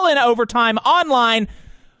labor, all in Overtime online.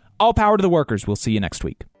 All power to the workers. We'll see you next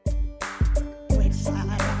week.